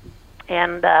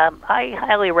 And I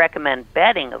highly recommend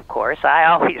betting, of course. I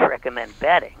always recommend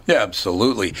betting. Yeah,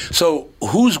 absolutely. So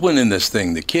who's winning this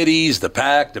thing? The Kitties, the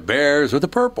Pack, the Bears, or the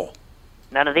Purple?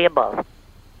 None of the above.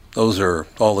 Those are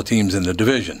all the teams in the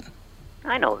division.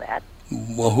 I know that.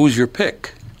 Well, who's your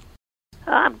pick?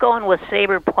 I'm going with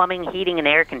Sabre Plumbing, Heating, and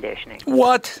Air Conditioning.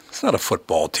 What? It's not a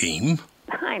football team.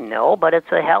 I know, but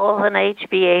it's a hell of an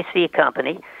HVAC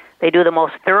company. They do the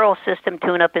most thorough system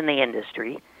tune-up in the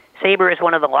industry. Sabre is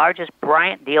one of the largest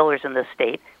Bryant dealers in the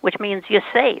state, which means you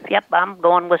save. Yep, I'm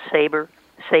going with Sabre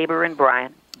and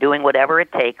Bryant, doing whatever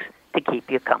it takes to keep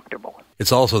you comfortable.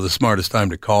 It's also the smartest time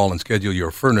to call and schedule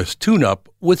your furnace tune-up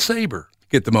with Sabre.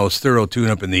 Get the most thorough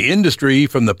tune-up in the industry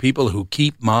from the people who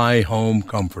keep my home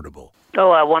comfortable.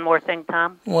 Oh, one more thing,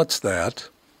 Tom. What's that?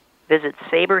 Visit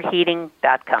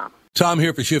saberheating.com. Tom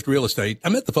here for Shift Real Estate. I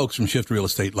met the folks from Shift Real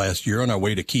Estate last year on our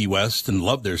way to Key West and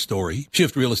loved their story.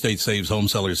 Shift Real Estate saves home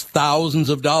sellers thousands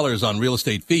of dollars on real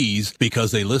estate fees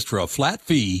because they list for a flat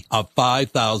fee of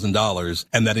 $5,000,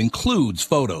 and that includes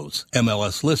photos,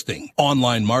 MLS listing,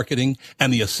 online marketing,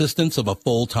 and the assistance of a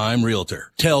full-time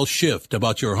realtor. Tell Shift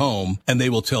about your home, and they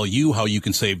will tell you how you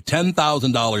can save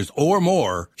 $10,000 or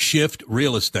more. Shift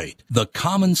Real Estate, the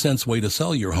common sense way to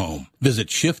sell your home. Visit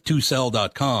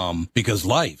shift2sell.com because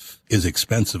life is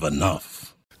expensive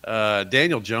enough.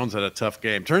 Daniel Jones had a tough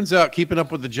game. Turns out keeping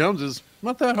up with the Joneses,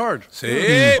 not that hard. See?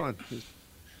 It's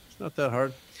not that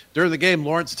hard. During the game,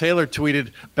 Lawrence Taylor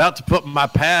tweeted, "About to put my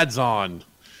pads on,"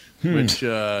 which,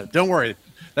 don't worry,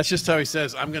 that's just how he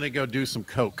says, "I'm going to go do some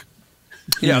coke."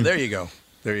 Yeah, there you go.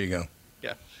 There you go.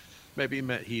 Yeah, maybe he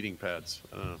meant heating pads.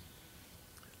 I don't know.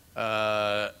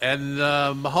 And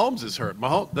Mahomes is hurt.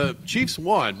 The Chiefs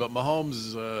won, but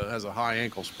Mahomes has a high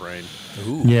ankle sprain.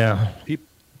 Ooh. Yeah.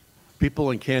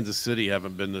 People in Kansas City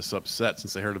haven't been this upset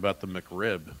since they heard about the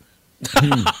McRib.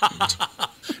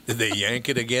 Did they yank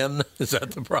it again? Is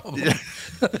that the problem? Yeah.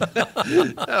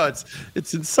 No,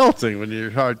 it's insulting when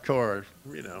you're hardcore,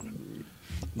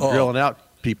 grilling out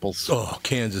people's. Oh,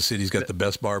 Kansas City's got the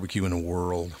best barbecue in the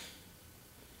world.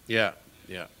 Yeah.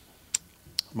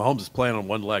 Mahomes is playing on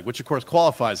one leg, which of course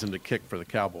qualifies him to kick for the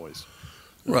Cowboys.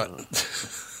 Right.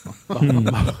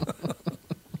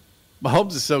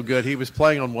 Mahomes is so good. He was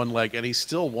playing on one leg, and he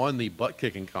still won the butt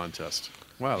kicking contest.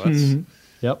 Wow, that's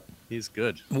Yep. He's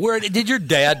good. Where did your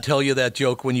dad tell you that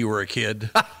joke when you were a kid?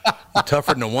 You're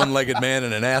tougher than a one-legged man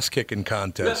in an ass-kicking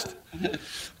contest.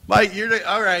 Mike,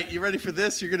 all right. You ready for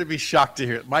this? You're going to be shocked to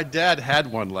hear it. My dad had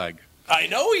one leg. I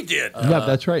know he did. Yeah,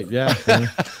 that's right. Yeah.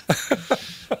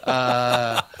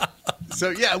 So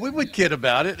yeah, we would kid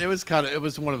about it. It was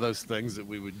one of those things that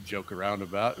we would joke around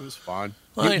about. It was fun.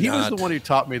 He was the one who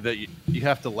taught me that you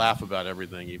have to laugh about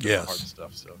everything, even the hard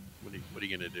stuff. So what are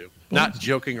you going to do? Not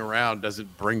joking around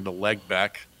doesn't bring the leg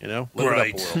back. Live it up a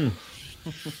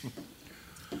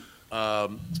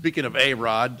little. Speaking of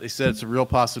A-Rod, they said it's a real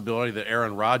possibility that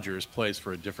Aaron Rodgers plays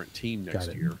for a different team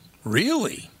next year.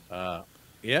 Really?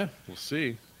 Yeah, we'll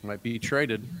see. Might be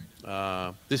traded.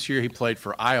 This year he played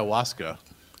for ayahuasca.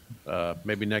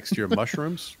 Maybe next year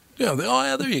mushrooms. Yeah.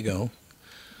 There you go.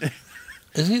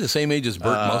 Isn't he the same age as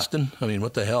Burt Mustin? I mean,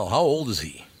 what the hell? How old is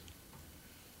he?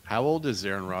 How old is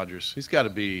Aaron Rodgers? He's got to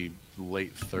be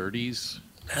late 30s.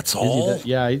 That's all?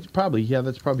 He's probably. Yeah,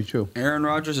 that's probably true. Aaron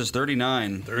Rodgers is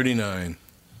 39. 39.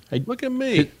 Look at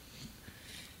me.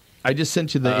 I just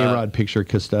sent you the A-Rod picture,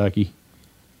 Kostaki.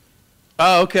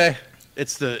 Oh, okay.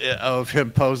 It's of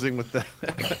him posing with the.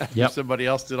 Yep. Somebody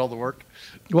else did all the work.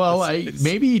 Well,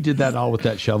 maybe he did that all with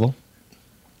that shovel.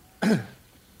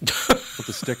 With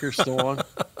the sticker still on.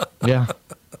 Yeah.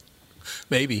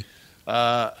 Maybe.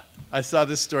 I saw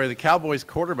this story. The Cowboys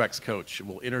quarterbacks coach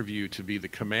will interview to be the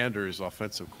Commanders'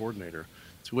 offensive coordinator,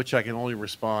 to which I can only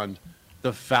respond,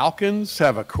 the Falcons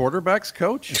have a quarterbacks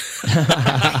coach?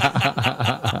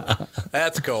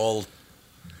 That's cold.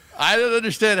 I don't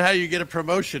understand how you get a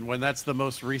promotion when that's the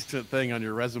most recent thing on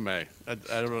your resume. I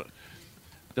don't know.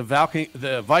 The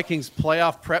Vikings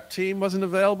playoff prep team wasn't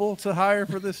available to hire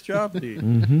for this job.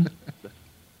 The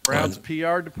Browns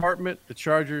PR department, the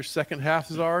Chargers second half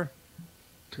czar.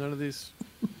 None of these.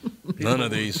 None of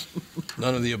these.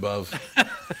 None of the above.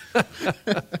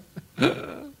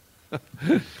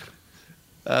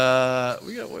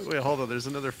 Wait, hold on. There's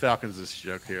another Falcons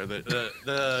joke here.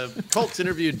 The Colts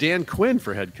interviewed Dan Quinn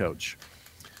for head coach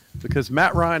because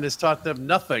Matt Ryan has taught them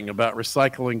nothing about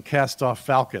recycling cast-off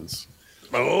Falcons.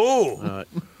 Oh.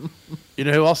 You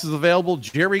know who else is available?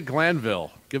 Jerry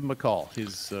Glanville. Give him a call.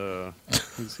 He's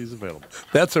available.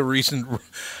 That's a recent.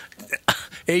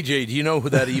 AJ, do you know who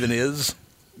that even is?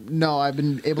 No, I've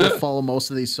been able to follow most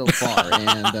of these so far,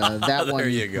 and that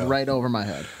one right over my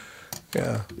head.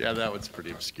 Yeah, that one's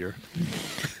pretty obscure.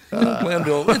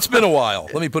 Glanville, it's been a while.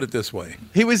 Let me put it this way.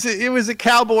 It was a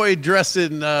cowboy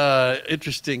dressing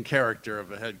interesting character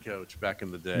of a head coach back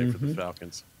in the day for the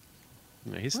Falcons.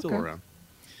 Yeah, he's still around.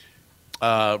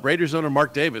 Raiders owner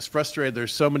Mark Davis frustrated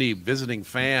there's so many visiting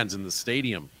fans in the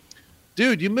stadium.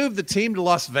 Dude, you moved the team to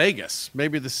Las Vegas,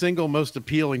 maybe the single most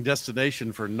appealing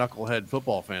destination for knucklehead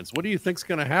football fans. What do you think's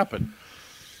going to happen?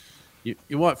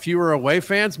 You want fewer away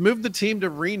fans? Move the team to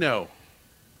Reno.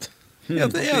 Yeah,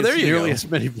 there you go. As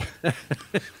many.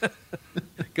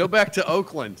 Go back to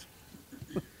Oakland.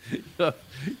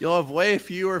 You'll have way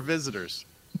fewer visitors.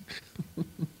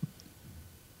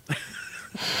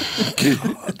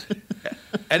 God.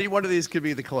 Any one of these could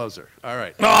be the closer. All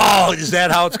right. Oh, is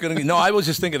that how it's going to be? No, I was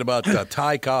just thinking about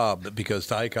Ty Cobb, because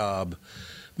Ty Cobb,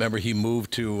 remember, he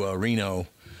moved to Reno,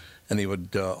 and he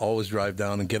would always drive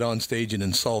down and get on stage and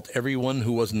insult everyone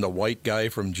who wasn't the white guy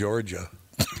from Georgia.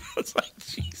 It's like,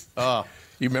 jeez.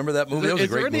 You remember that movie? That was a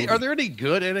great movie. Are there any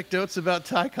good anecdotes about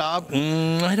Ty Cobb?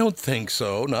 I don't think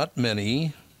so. Not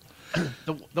many.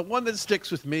 The one that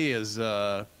sticks with me is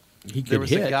there was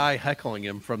hit. a guy heckling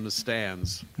him from the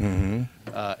stands.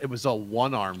 It was a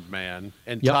one-armed man,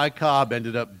 and Yep. Ty Cobb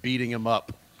ended up beating him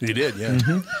up. He did, yeah.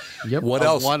 Yep. What A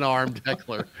else? one-armed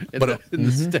heckler in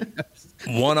the stands.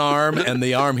 One arm, and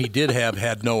the arm he did have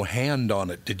had no hand on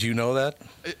it. Did you know that?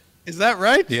 Is that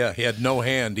right? Yeah, he had no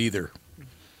hand either.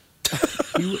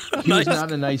 He was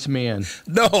not a nice man.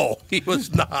 No, he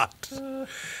was not.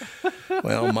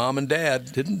 Well, mom and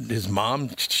dad, didn't his mom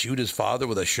shoot his father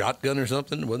with a shotgun or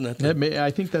something? Wasn't that?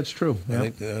 I think that's true. I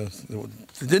think,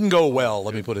 it didn't go well.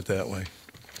 Let me put it that way.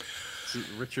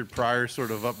 Richard Pryor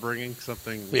sort of upbringing, some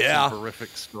horrific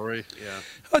story. Yeah.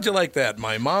 How'd you like that?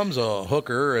 My mom's a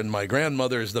hooker and my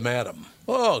grandmother's the madam.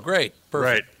 Oh, great.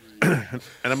 Perfect. Right.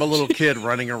 And I'm a little kid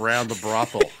running around the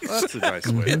brothel. That's a nice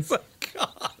way. It's like,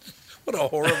 God, what a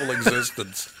horrible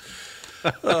existence.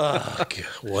 Oh, God,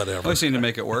 whatever. I seem to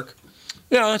make it work.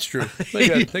 Yeah, that's true.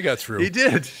 They got through. He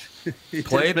did. He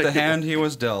Played did the hand he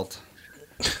was dealt.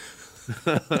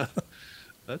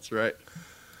 That's right.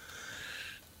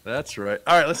 That's right.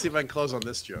 All right, let's see if I can close on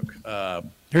this joke.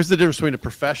 Here's the difference between a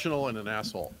professional and an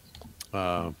asshole.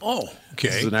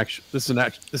 Okay. This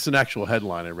is an actual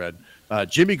headline I read.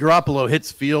 Jimmy Garoppolo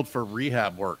hits field for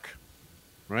rehab work.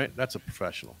 Right? That's a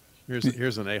professional.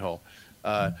 Here's an a-hole.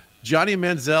 Johnny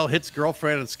Manziel hits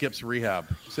girlfriend and skips rehab.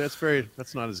 So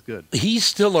that's not as good. He's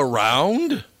still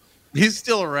around? He's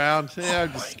still around. Yeah, I'll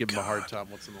just give him a hard time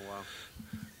once in a while.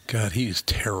 God, he's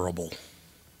terrible.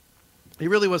 He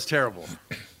really was terrible.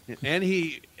 And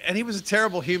he was a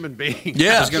terrible human being.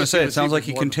 Yeah. I was going to say, it sounds like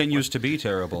he continues to be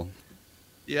terrible.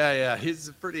 Yeah. He's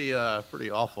a pretty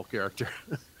awful character.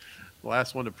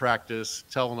 Last one to practice,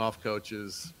 telling off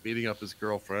coaches, beating up his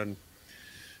girlfriend.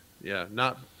 Yeah,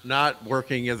 not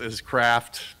working at his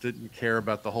craft, didn't care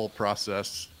about the whole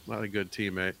process. Not a good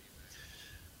teammate.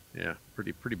 Yeah,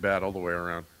 pretty bad all the way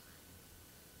around.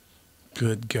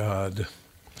 Good God.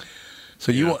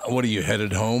 So what are you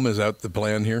headed home? Is that the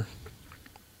plan here?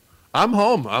 I'm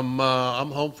home.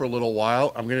 I'm home for a little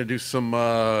while. I'm going to do some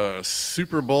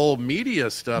Super Bowl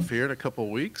media stuff here in a couple of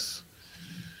weeks.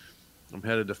 I'm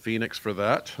headed to Phoenix for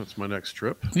that. That's my next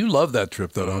trip. You love that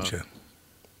trip, though, don't you?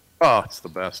 Oh, it's the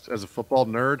best. As a football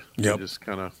nerd, yep. I just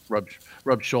kind of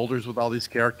rub shoulders with all these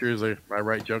characters I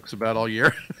write jokes about all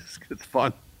year. It's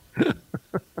fun.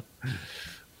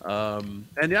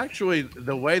 And actually,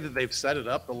 the way that they've set it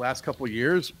up the last couple of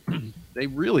years, they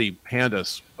really hand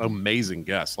us amazing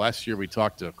guests. Last year, we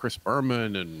talked to Chris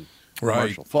Berman and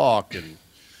Marshall Faulk, and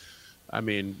I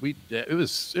mean, it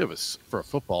was for a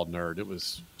football nerd. It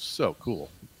was so cool.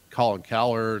 Colin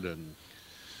Cowherd, and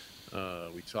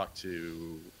we talked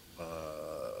to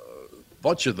a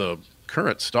bunch of the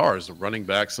current stars, the running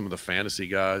backs, some of the fantasy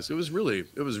guys. It was really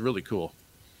cool.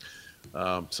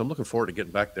 So I'm looking forward to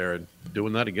getting back there and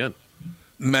doing that again.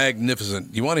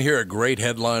 Magnificent. You want to hear a great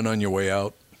headline on your way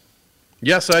out?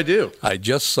 Yes, I do. I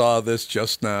just saw this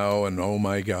just now, and oh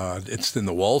my God, it's in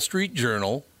the Wall Street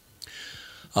Journal.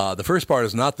 The first part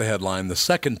is not the headline. The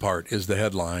second part is the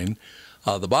headline.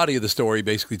 The body of the story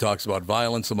basically talks about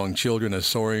violence among children has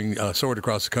soared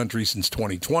across the country since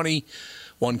 2020.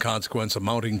 One consequence, a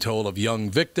mounting toll of young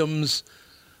victims.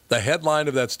 The headline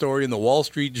of that story in the Wall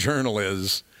Street Journal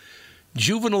is,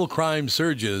 Juvenile crime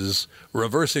surges,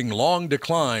 reversing long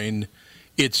decline.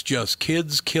 It's just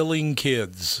kids killing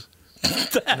kids.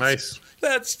 Nice.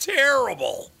 That's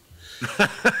terrible.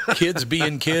 Kids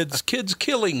being kids, kids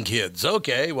killing kids.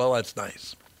 Okay, well, that's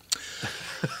nice.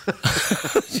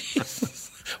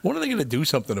 When are they going to do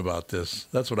something about this?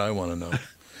 That's what I want to know.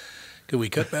 Could we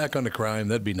cut back on the crime?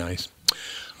 That'd be nice.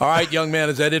 All right, young man,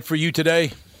 is that it for you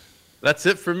today? That's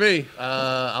it for me.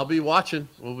 I'll be watching.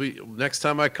 Next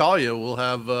time I call you, we'll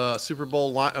have a Super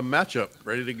Bowl matchup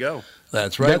ready to go.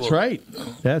 That's right.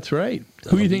 That's right.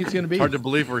 Who do you think it's going to be? Hard to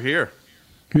believe we're here.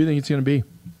 Who do you think it's going to be?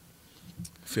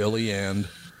 Philly and...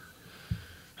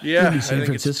 Yeah, I San think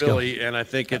Francisco. it's Philly, and I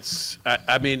think it's.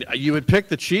 I mean, you would pick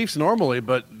the Chiefs normally,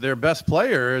 but their best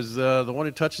player is the one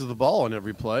who touches the ball on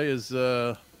every play is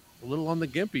a little on the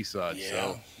gimpy side. Yeah.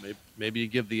 So maybe you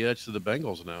give the edge to the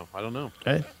Bengals now. I don't know.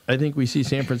 I think we see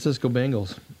San Francisco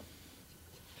Bengals.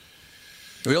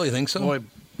 Really think so? Boy,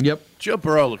 Yep. Joe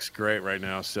Burrow looks great right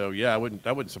now. So yeah,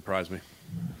 that wouldn't surprise me.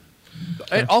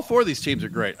 All four of these teams are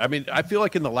great. I mean, I feel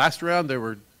like in the last round there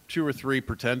were 2 or 3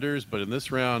 pretenders, but in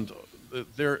this round,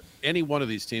 any one of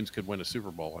these teams could win a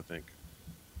Super Bowl, I think.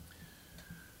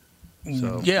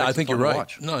 So, yeah, I think you're right.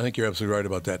 Watch. No, I think you're absolutely right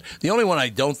about that. The only one I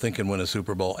don't think can win a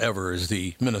Super Bowl ever is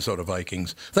the Minnesota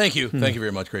Vikings. Thank you. Thank you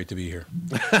very much. Great to be here.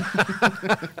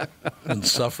 Been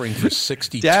suffering for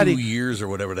 62 years or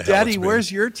whatever the hell Daddy, it's been.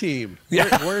 where's your team?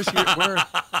 Yeah. Where's your...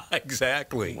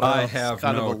 Exactly. Well, I have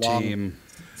no team.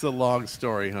 It's a long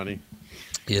story, honey.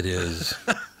 It is.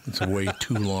 It's a way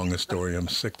too long a story. I'm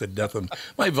sick to death of them.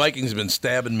 My Vikings have been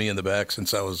stabbing me in the back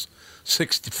since I was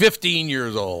 15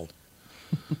 years old.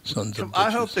 Sons of I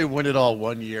bitches. hope they win it all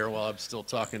one year while I'm still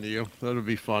talking to you. That would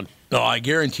be fun. No, I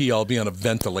guarantee I'll be on a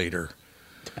ventilator.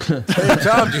 Hey,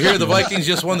 Tom, did you hear the Vikings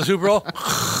just won the Super Bowl?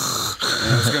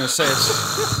 I was going to say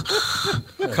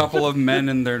it's a couple of men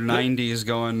in their 90s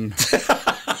going,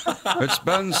 it's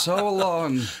been so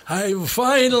long.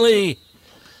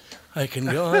 I can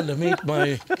go on to meet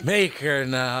my maker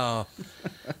now.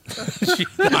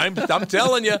 I'm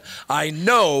telling you, I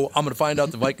know I'm going to find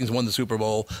out the Vikings won the Super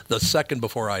Bowl the second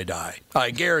before I die.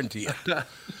 I guarantee it.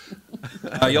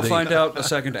 You'll find out a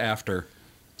second after.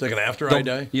 Second after I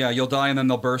die? Yeah, you'll die, and then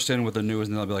they'll burst in with the news,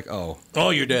 and they'll be like, oh. Oh,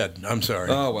 you're dead. I'm sorry.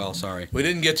 Oh, well, sorry. We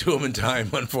didn't get to him in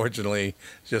time, unfortunately.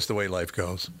 It's just the way life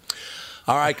goes.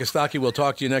 All right, Kostaki, we'll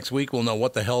talk to you next week. We'll know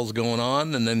what the hell's going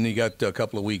on, and then you got a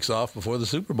couple of weeks off before the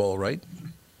Super Bowl, right?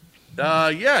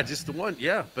 Yeah, just the one.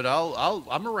 Yeah, but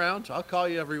I'm around. I'll call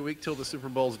you every week till the Super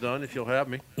Bowl's done if you'll have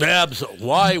me. Absolutely.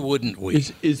 Why wouldn't we?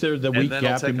 Is there the week and then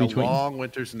gap I'll take in between? a long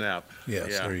winter's nap. Yes,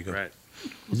 yeah, there you go. Right.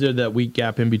 Is there that week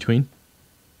gap in between?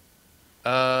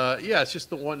 Yeah, it's just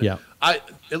the one. Yeah.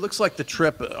 It looks like the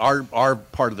trip. Our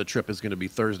part of the trip is going to be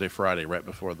Thursday, Friday, right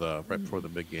before the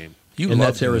big game. And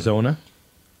that's Arizona?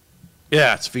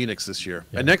 Yeah, it's Phoenix this year,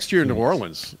 and next year New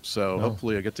Orleans. So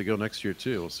hopefully I get to go next year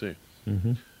too. We'll see.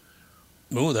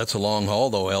 Mm-hmm. Ooh, that's a long haul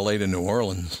though, L.A. to New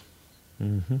Orleans.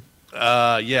 Mm-hmm.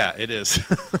 Yeah, it is.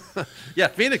 Yeah,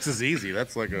 Phoenix is easy.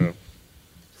 That's like a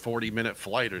 40-minute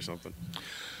flight or something.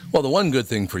 Well, the one good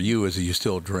thing for you is that you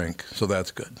still drink, so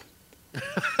that's good.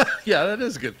 Yeah, that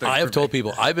is a good thing. I have told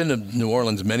people, I've been to New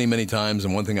Orleans many, many times,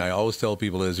 and one thing I always tell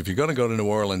people is if you're going to go to New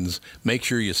Orleans, make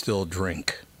sure you still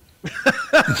drink.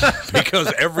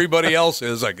 Because everybody else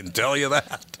is, I can tell you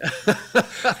that.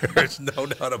 There's no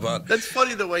doubt about it. That's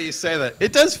funny the way you say that.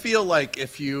 It does feel like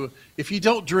if you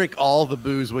don't drink all the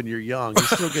booze when you're young, you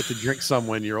still get to drink some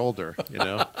when you're older, you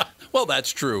know? Well,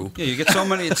 that's true. Yeah, you get so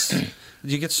many.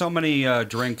 You get so many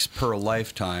drinks per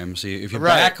lifetime. So if you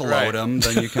backload them,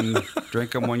 then you can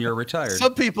drink them when you're retired.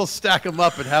 Some people stack them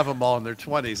up and have them all in their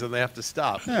 20s, and they have to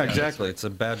stop. Yeah, exactly. It's a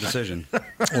bad decision.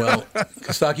 Well,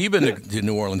 Kostaki, you've been to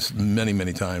New Orleans many,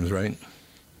 many times, right?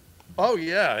 Oh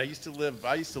yeah, I used to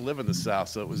live in the South,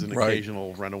 so it was an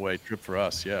occasional runaway trip for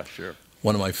us. Yeah, sure.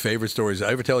 One of my favorite stories.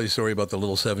 I ever tell you a story about the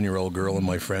little 7-year-old girl and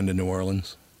my friend in New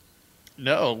Orleans?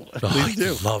 No, Oh, please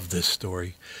do. I love this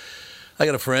story. I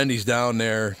got a friend. He's down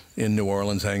there in New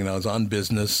Orleans hanging out. He's on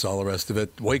business, all the rest of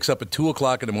it. Wakes up at 2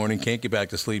 o'clock in the morning, can't get back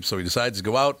to sleep, so he decides to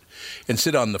go out and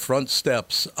sit on the front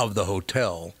steps of the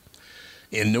hotel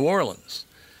in New Orleans.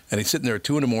 And he's sitting there at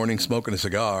 2 in the morning smoking a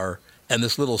cigar, and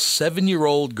this little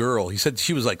 7-year-old girl, he said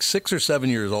she was like 6 or 7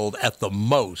 years old at the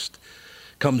most,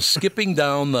 comes skipping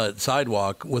down the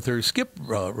sidewalk with her skip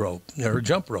rope, her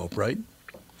jump rope, right?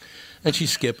 And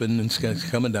she's skipping and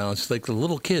coming down. She's like a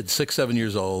little kid, 6, 7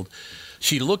 years old.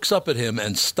 She looks up at him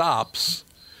and stops,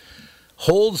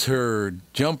 holds her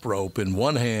jump rope in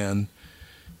one hand,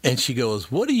 and she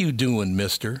goes, "What are you doing,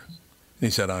 mister?" And he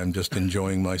said, "I'm just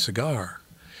enjoying my cigar."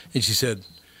 And she said,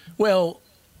 "Well,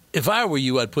 if I were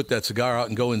you, I'd put that cigar out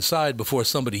and go inside before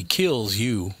somebody kills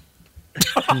you."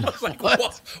 I was like,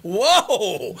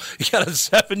 whoa, you got a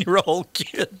 7-year-old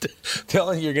kid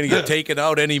telling you you're going to get taken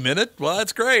out any minute? Well,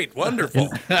 that's great. Wonderful.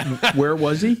 Where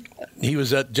was he? He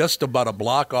was at just about a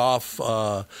block off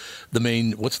the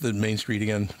main, what's the main street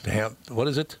again? What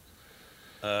is it?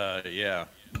 Yeah.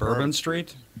 Bourbon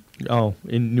Street? Oh,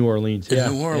 in New Orleans. In Yeah.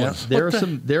 New Orleans. Yeah.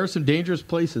 There are some dangerous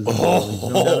places in New Orleans.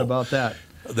 No doubt about that.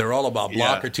 They're all about a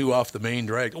block or two off the main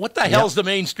drag. What the hell's the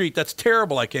main street? That's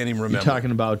terrible. I can't even remember. You're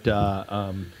talking about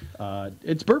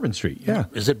it's Bourbon Street. Yeah.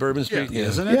 Is it Bourbon Street? Yeah.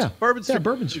 Isn't it? Yeah. Bourbon Street. Yeah,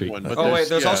 Bourbon Street. One, Oh, wait,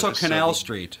 there's also Canal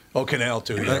Street. Oh, Canal,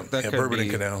 too. Yeah, That could Bourbon be-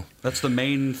 and Canal. That's the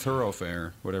main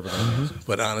thoroughfare, whatever that is.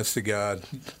 But honest to God,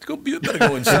 you better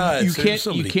go inside. You so can't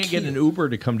somebody get an Uber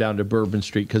to come down to Bourbon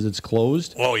Street because it's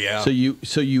closed. Oh, yeah.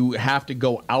 So you have to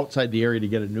go outside the area to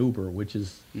get an Uber, which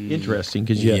is interesting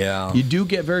because you do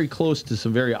get very close to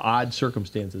some very odd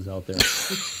circumstances out there.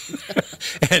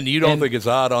 And you don't think it's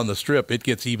odd on the Strip. It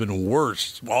gets even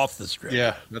worse off the Strip.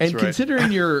 Yeah, that's And right.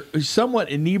 considering you're somewhat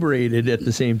inebriated at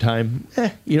the same time,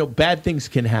 bad things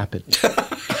can happen.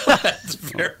 That's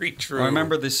very true. I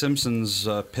remember The Simpsons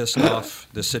pissed off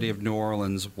the city of New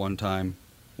Orleans one time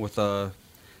with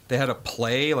they had a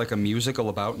play, like a musical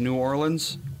about New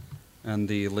Orleans, and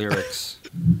the lyrics.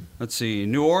 Let's see,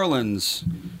 New Orleans,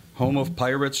 home of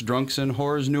pirates, drunks, and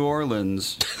whores, New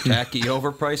Orleans. Tacky,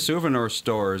 overpriced souvenir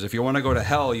stores. If you want to go to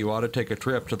hell, you ought to take a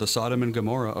trip to the Sodom and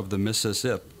Gomorrah of the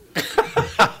Mississippi.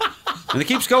 And it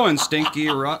keeps going. Stinky,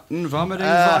 rotten, vomiting,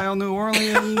 vile New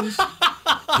Orleans.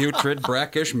 Putrid,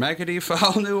 brackish, maggoty,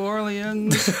 foul New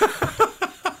Orleans.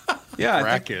 Yeah, I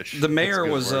brackish. think the mayor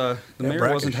That's was a good word. the mayor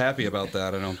brackish. wasn't happy about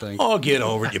that. I don't think. Oh, get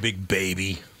over it, you big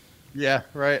baby. Yeah,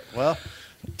 right. Well,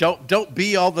 don't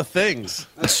be all the things.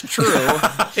 That's true.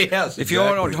 Yes, If you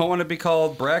don't want to be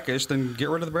called brackish, then get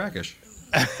rid of the brackish.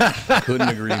 Couldn't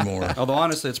agree more. Although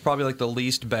honestly, it's probably like the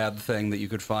least bad thing that you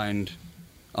could find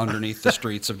underneath the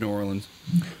streets of New Orleans.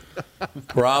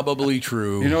 Probably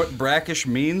true. You know what brackish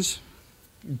means?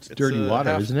 It's dirty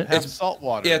water, isn't it? Half salt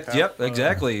water. Yeah, yep,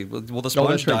 exactly. Well, the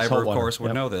sponge that's right, diver, salt of water. course, would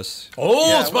Yep. know this. Oh,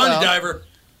 Yeah, sponge well, diver.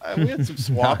 We had some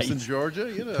swamps in Nice.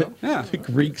 Georgia, you know. Yeah. The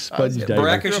Greek sponge diver.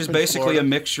 Brackish Grew is up in basically Florida. a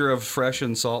mixture of fresh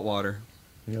and salt water.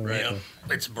 Yeah,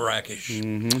 it's brackish.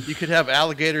 You could have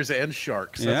alligators and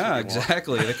sharks. That's Yeah, what you want.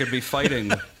 exactly. They could be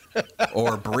fighting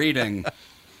or breeding.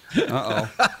 Uh-oh.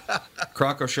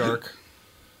 Croco shark.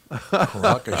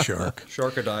 Croco shark.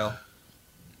 Sharkadile.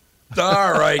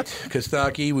 All right,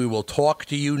 Kostaki, we will talk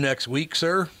to you next week,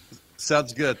 sir.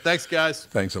 Sounds good. Thanks, guys.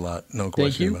 Thanks a lot. No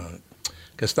question you. about it.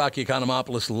 Kostaki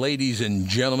Economopoulos, ladies and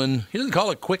gentlemen. He doesn't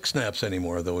call it quick snaps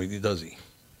anymore, though, does he?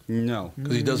 No.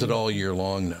 Because he does it all year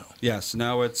long now. Yes,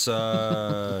 now it's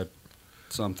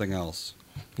something else.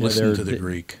 Listen they're- to the they-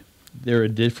 Greek. They're a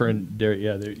different.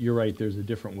 You're right. There's a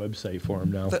different website for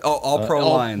them now. All pro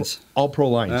lines. All pro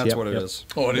lines. That's yep, what it yep. is.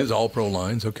 Oh, it is all pro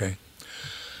lines. Okay.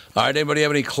 All right. Anybody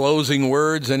have any closing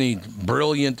words? Any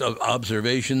brilliant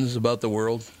observations about the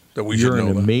world that we You're should an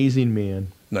know about? amazing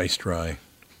man. Nice try.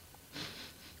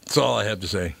 That's all I have to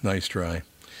say. Nice try.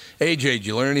 AJ, did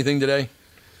you learn anything today?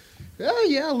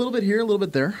 Yeah, a little bit here, a little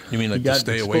bit there. You mean You like to got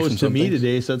stay away from exposed to me something?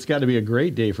 today, so it's got to be a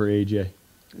great day for AJ.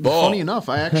 Oh. Funny enough,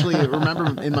 I actually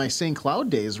remember in my St. Cloud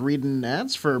days reading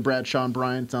ads for Bradshaw and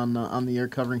Bryant on the air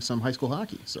covering some high school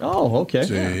hockey. So, Oh, okay.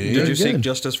 See? Did Very you seek good.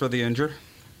 justice for the injured?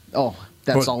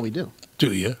 that's What? all we do.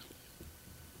 Do you?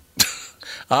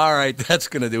 All right, that's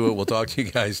going to do it. We'll talk to you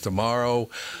guys tomorrow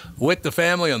with the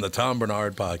family on the Tom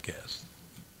Bernard Podcast.